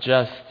isn't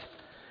just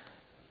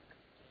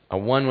a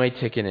one-way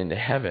ticket into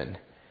heaven.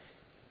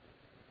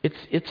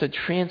 It's a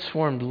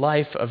transformed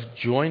life of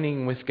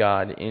joining with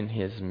God in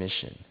his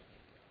mission.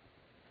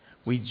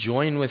 We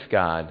join with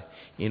God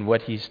in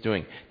what he's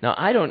doing. Now,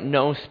 I don't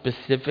know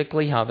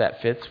specifically how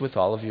that fits with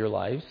all of your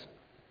lives.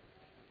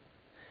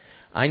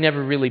 I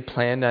never really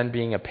planned on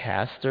being a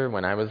pastor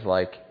when I was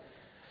like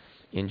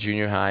in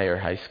junior high or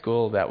high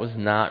school. That was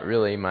not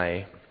really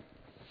my...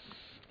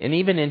 And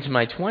even into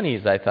my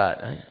 20s, I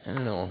thought, I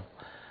don't know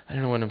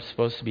what I'm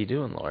supposed to be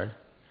doing, Lord.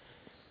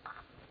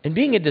 And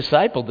being a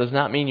disciple does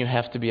not mean you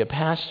have to be a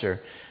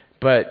pastor,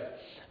 but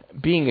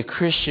being a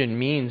Christian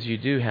means you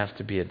do have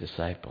to be a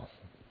disciple.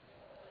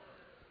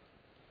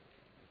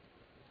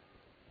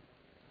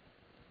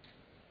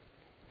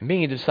 And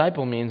being a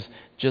disciple means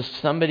just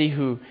somebody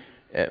who,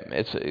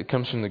 it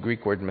comes from the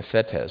Greek word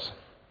mathetes,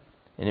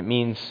 and it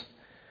means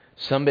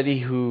somebody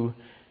who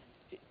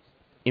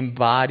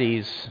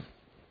embodies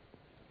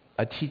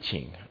a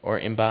teaching or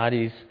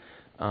embodies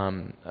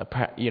a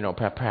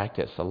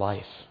practice, a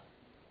life.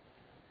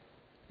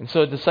 And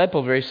so a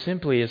disciple, very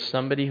simply, is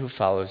somebody who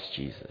follows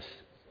Jesus.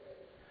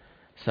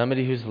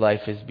 Somebody whose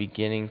life is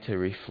beginning to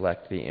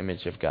reflect the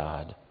image of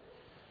God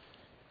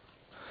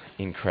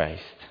in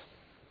Christ.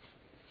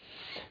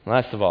 And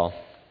last of all,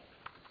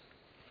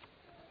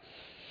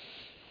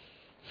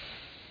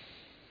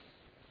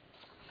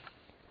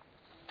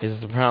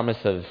 is the promise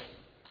of...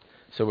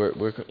 So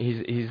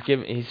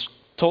he's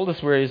told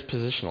us where he is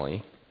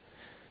positionally.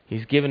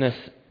 He's given us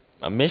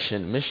a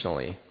mission,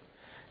 missionally.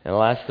 And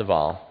last of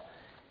all,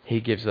 he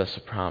gives us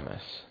a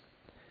promise.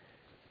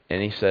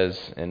 And he says,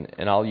 and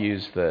I'll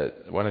use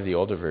one of the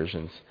older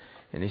versions,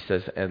 and he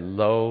says, and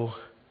lo,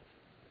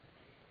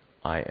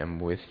 I am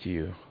with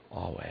you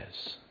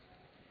always.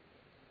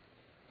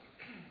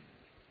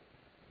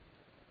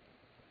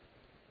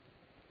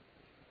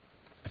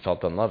 I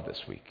felt unloved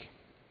this week.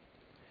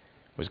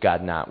 Was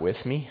God not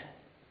with me?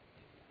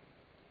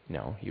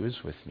 No, he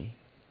was with me.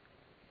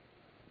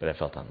 But I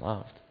felt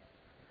unloved.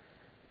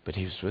 But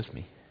he was with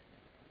me.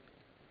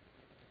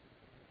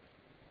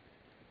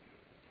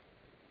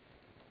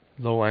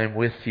 Lo, I am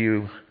with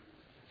you.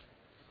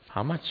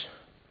 How much?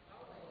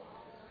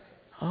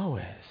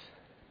 Always.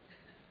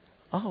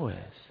 Always.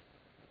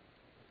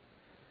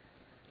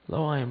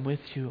 Lo, I am with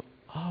you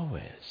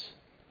always.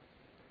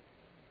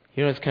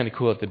 You know, it's kind of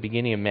cool. At the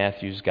beginning of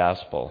Matthew's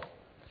Gospel,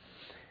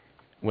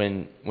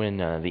 when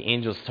the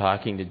angel's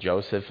talking to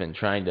Joseph and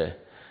trying to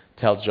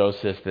tell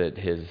Joseph that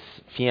his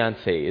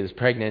fiancée is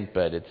pregnant,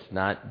 but it's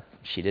not,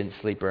 she didn't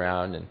sleep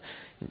around. And,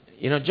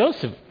 you know,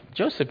 Joseph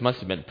must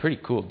have been a pretty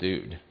cool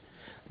dude.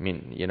 I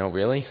mean, you know,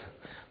 really?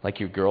 Like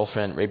your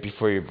girlfriend, right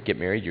before you get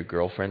married, your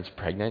girlfriend's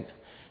pregnant,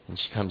 and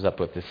she comes up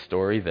with this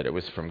story that it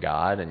was from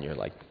God, and you're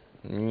like,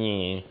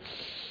 nyeh.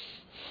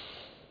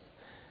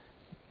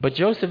 But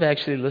Joseph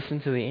actually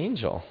listened to the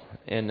angel,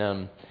 and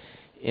then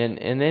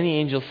the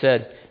angel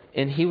said,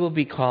 and he will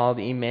be called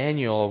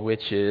Emmanuel,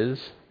 which is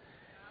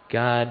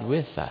God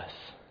with us.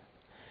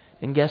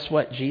 And guess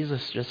what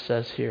Jesus just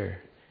says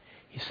here?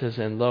 He says,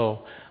 and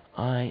lo,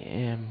 I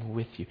am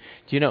with you.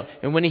 Do you know?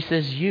 And when he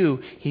says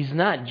you, he's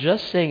not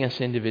just saying us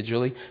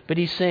individually, but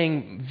he's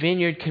saying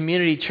Vineyard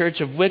Community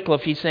Church of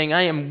Wycliffe. He's saying,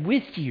 I am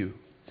with you.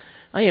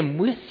 I am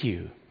with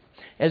you.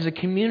 As a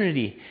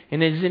community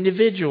and as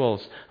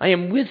individuals. I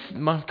am with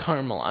Mount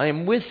Carmel. I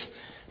am with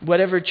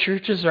whatever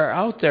churches are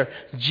out there.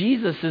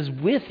 Jesus is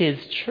with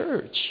his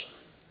church.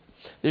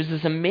 There's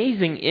this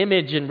amazing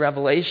image in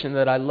Revelation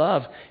that I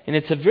love, and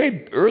it's a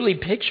very early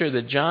picture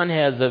that John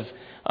has of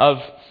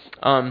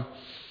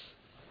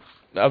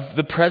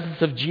the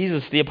presence of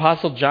Jesus. The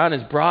Apostle John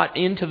is brought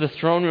into the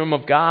throne room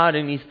of God,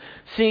 and he's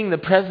seeing the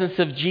presence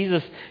of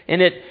Jesus.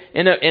 And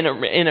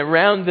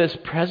around this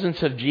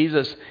presence of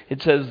Jesus,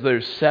 it says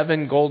there's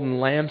 7 golden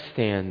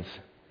lampstands.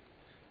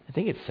 I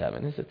think it's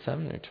 7. Is it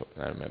 7 or 12?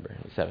 I don't remember.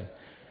 It's 7.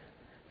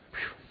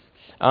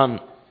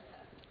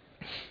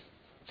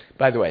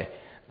 By the way,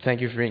 thank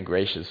you for being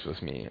gracious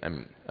with me.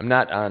 I'm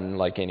not on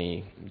like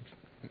any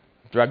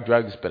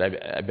drugs, but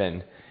I've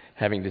been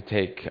having to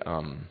take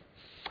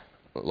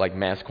like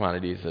mass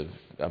quantities of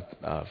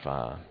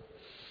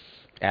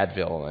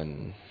Advil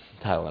and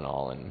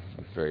Tylenol and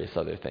various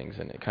other things,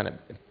 and it kind of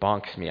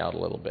bonks me out a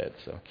little bit.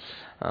 So,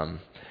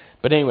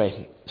 but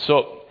anyway,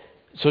 so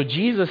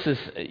Jesus is,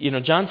 you know,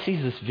 John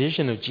sees this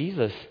vision of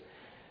Jesus,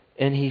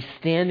 and he's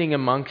standing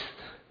amongst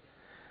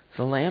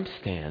the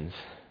lampstands.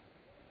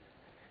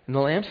 And And the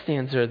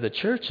lampstands are the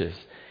churches.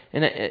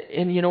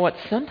 And you know what?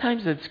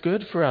 Sometimes it's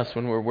good for us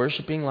when we're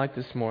worshiping like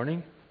this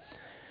morning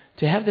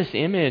to have this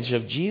image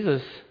of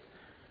Jesus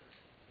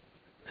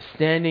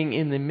standing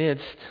in the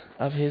midst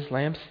of his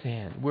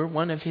lampstand. We're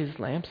one of his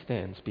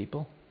lampstands,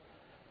 people.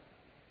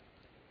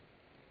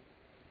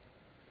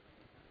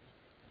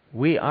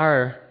 We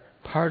are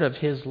part of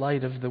his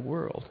light of the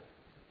world.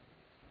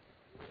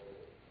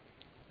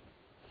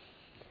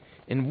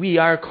 And we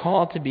are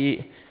called to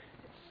be,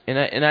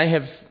 and I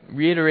have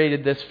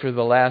reiterated this for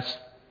the last,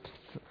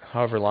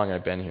 however long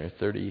I've been here,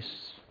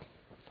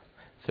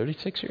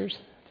 36 years?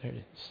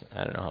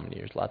 I don't know how many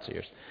years, lots of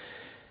years.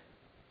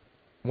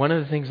 One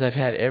of the things I've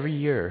had every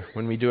year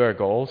when we do our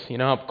goals, you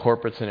know how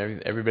corporates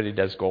and everybody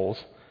does goals?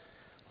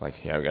 Like,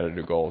 yeah, we got to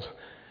do goals.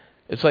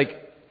 It's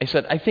like, I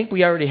said, I think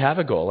we already have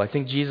a goal. I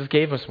think Jesus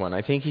gave us one.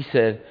 I think he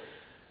said,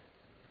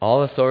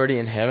 all authority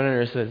in heaven and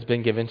earth has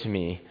been given to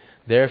me.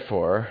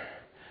 Therefore,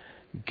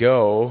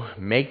 go,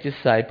 make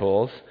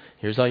disciples.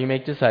 Here's how you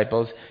make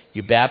disciples.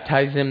 You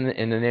baptize them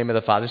in the name of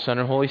the Father, Son,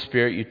 and Holy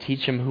Spirit. You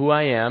teach them who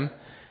I am.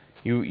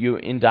 You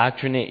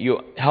indoctrinate.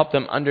 You help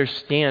them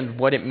understand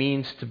what it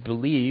means to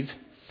believe.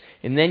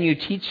 And then you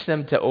teach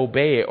them to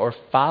obey or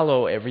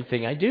follow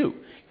everything I do.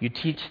 You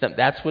teach them.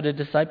 That's what a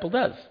disciple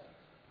does.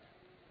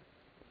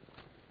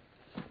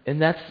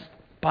 And that's,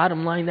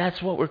 bottom line,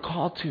 that's what we're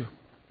called to.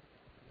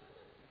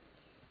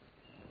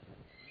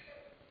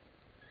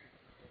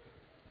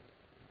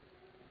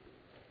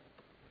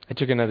 I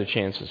took another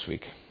chance this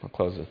week. I'll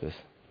close with this.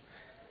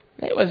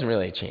 It wasn't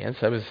really a chance.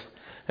 I was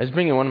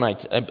bringing one of my,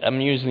 I'm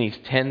using these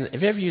TENS.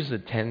 Have you ever used the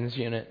TENS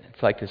unit?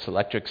 It's like this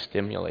electric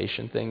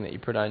stimulation thing that you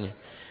put on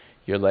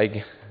your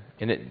leg,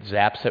 and it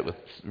zaps it with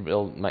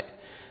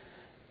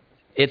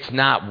it's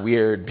not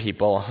weird,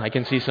 people. I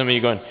can see some of you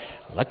going,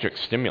 electric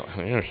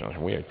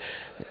stimulation, weird.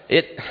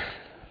 It's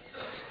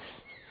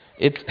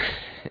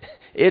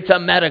a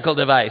medical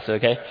device,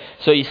 okay?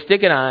 So you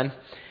stick it on,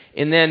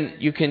 and then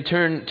you can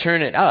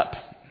turn it up.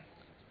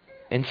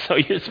 And so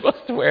you're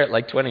supposed to wear it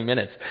like 20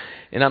 minutes.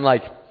 And I'm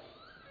like,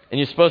 and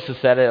you're supposed to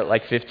set it at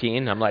like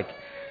 15. I'm like,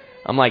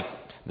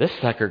 this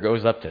sucker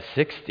goes up to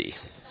 60.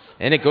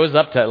 And it goes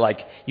up to like,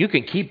 you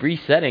can keep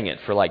resetting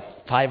it for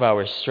like 5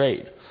 hours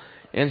straight.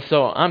 And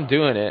so I'm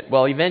doing it.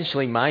 Well,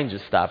 eventually mine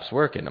just stops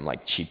working. I'm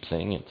like, cheap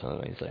thing.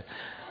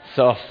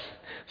 So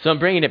I'm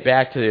bringing it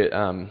back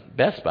to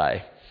Best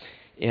Buy,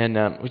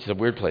 and which is a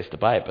weird place to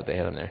buy it, but they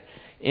had them there.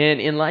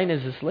 And in line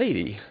is this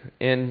lady,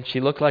 and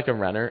she looked like a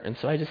runner, and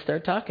so I just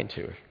started talking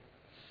to her.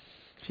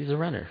 She's a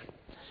runner.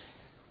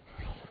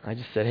 I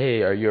just said,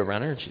 hey, are you a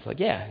runner? And she's like,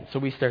 yeah. So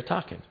we start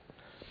talking.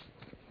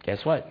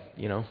 Guess what?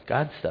 You know,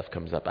 God's stuff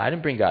comes up. I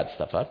didn't bring God's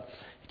stuff up.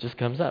 It just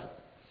comes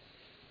up.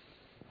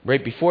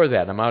 Right before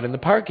that, I'm out in the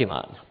parking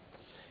lot,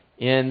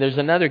 and there's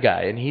another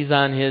guy, and he's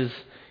on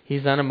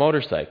a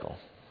motorcycle.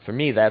 For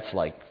me, that's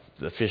like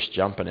the fish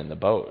jumping in the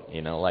boat,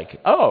 you know,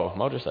 like, oh,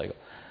 motorcycle.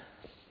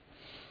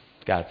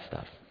 God's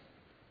stuff.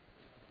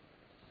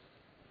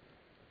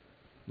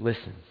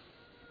 Listen.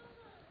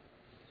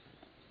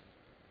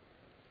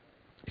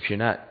 If you're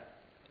not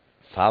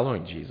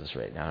following Jesus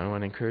right now, I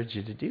want to encourage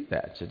you to do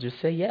that. So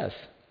just say yes.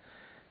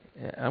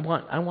 I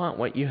want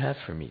what you have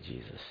for me,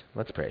 Jesus.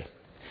 Let's pray.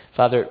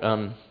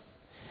 Father,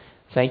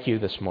 thank you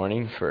this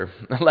morning for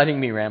letting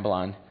me ramble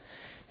on.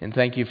 And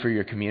thank you for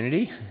your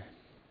community.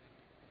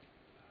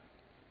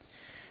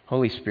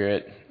 Holy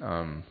Spirit,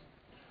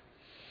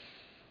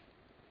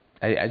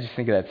 I just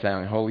think of that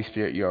sound. Holy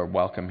Spirit, you are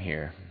welcome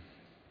here.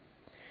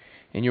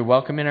 And you're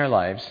welcome in our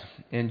lives.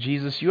 And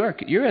Jesus, you are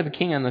the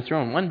King on the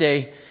throne. One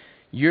day,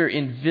 your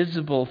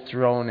invisible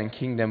throne and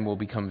kingdom will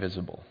become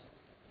visible.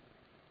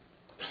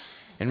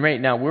 And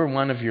right now, we're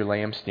one of your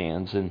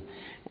lampstands. And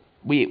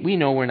we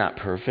know we're not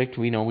perfect.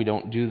 We know we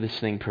don't do this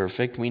thing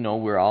perfect. We know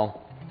we're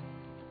all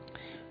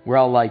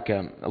like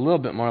a little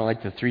bit more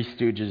like the Three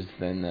Stooges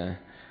than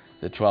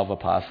the 12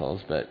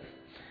 apostles. But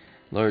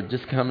Lord,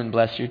 just come and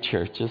bless your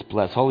church. Just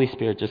bless. Holy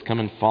Spirit, just come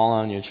and fall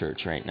on your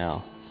church right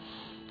now.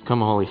 Come,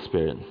 Holy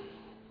Spirit.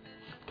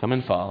 Come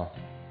and fall.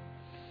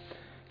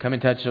 Come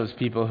and touch those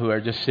people who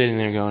are just sitting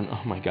there going,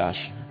 oh my gosh,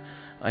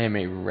 I am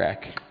a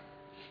wreck.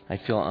 I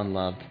feel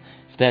unloved.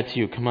 If that's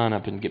you, come on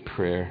up and get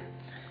prayer.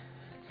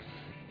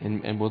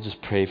 And we'll just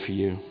pray for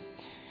you.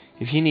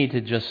 If you need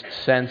to just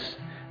sense,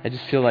 I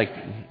just feel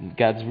like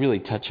God's really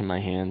touching my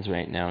hands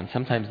right now. And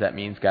sometimes that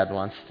means God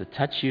wants to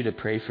touch you to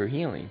pray for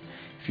healing.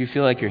 If you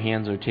feel like your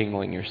hands are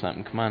tingling or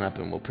something, come on up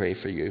and we'll pray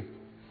for you.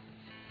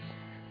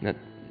 That,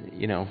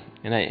 you know,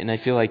 and I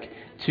feel like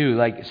too,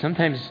 like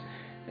sometimes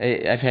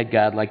I've had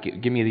God like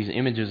give me these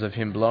images of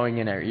Him blowing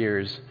in our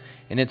ears,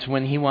 and it's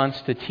when He wants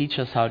to teach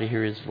us how to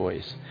hear His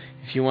voice.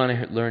 If you want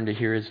to learn to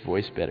hear His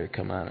voice better,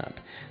 come on up.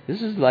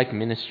 This is like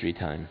ministry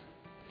time.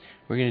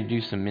 We're going to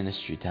do some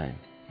ministry time.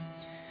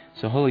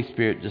 So Holy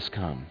Spirit, just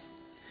come.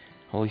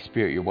 Holy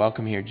Spirit, you're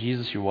welcome here.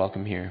 Jesus, you're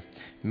welcome here.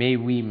 May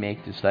we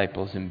make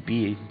disciples and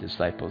be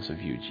disciples of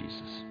you,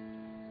 Jesus.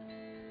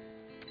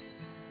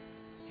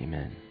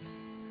 Amen.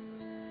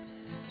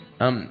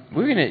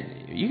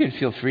 You can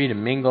feel free to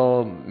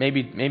mingle,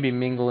 maybe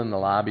mingle in the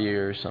lobby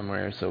or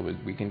somewhere, so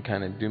we can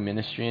kind of do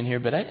ministry in here.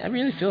 But I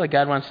really feel like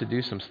God wants to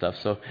do some stuff.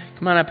 So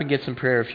come on up and get some prayer if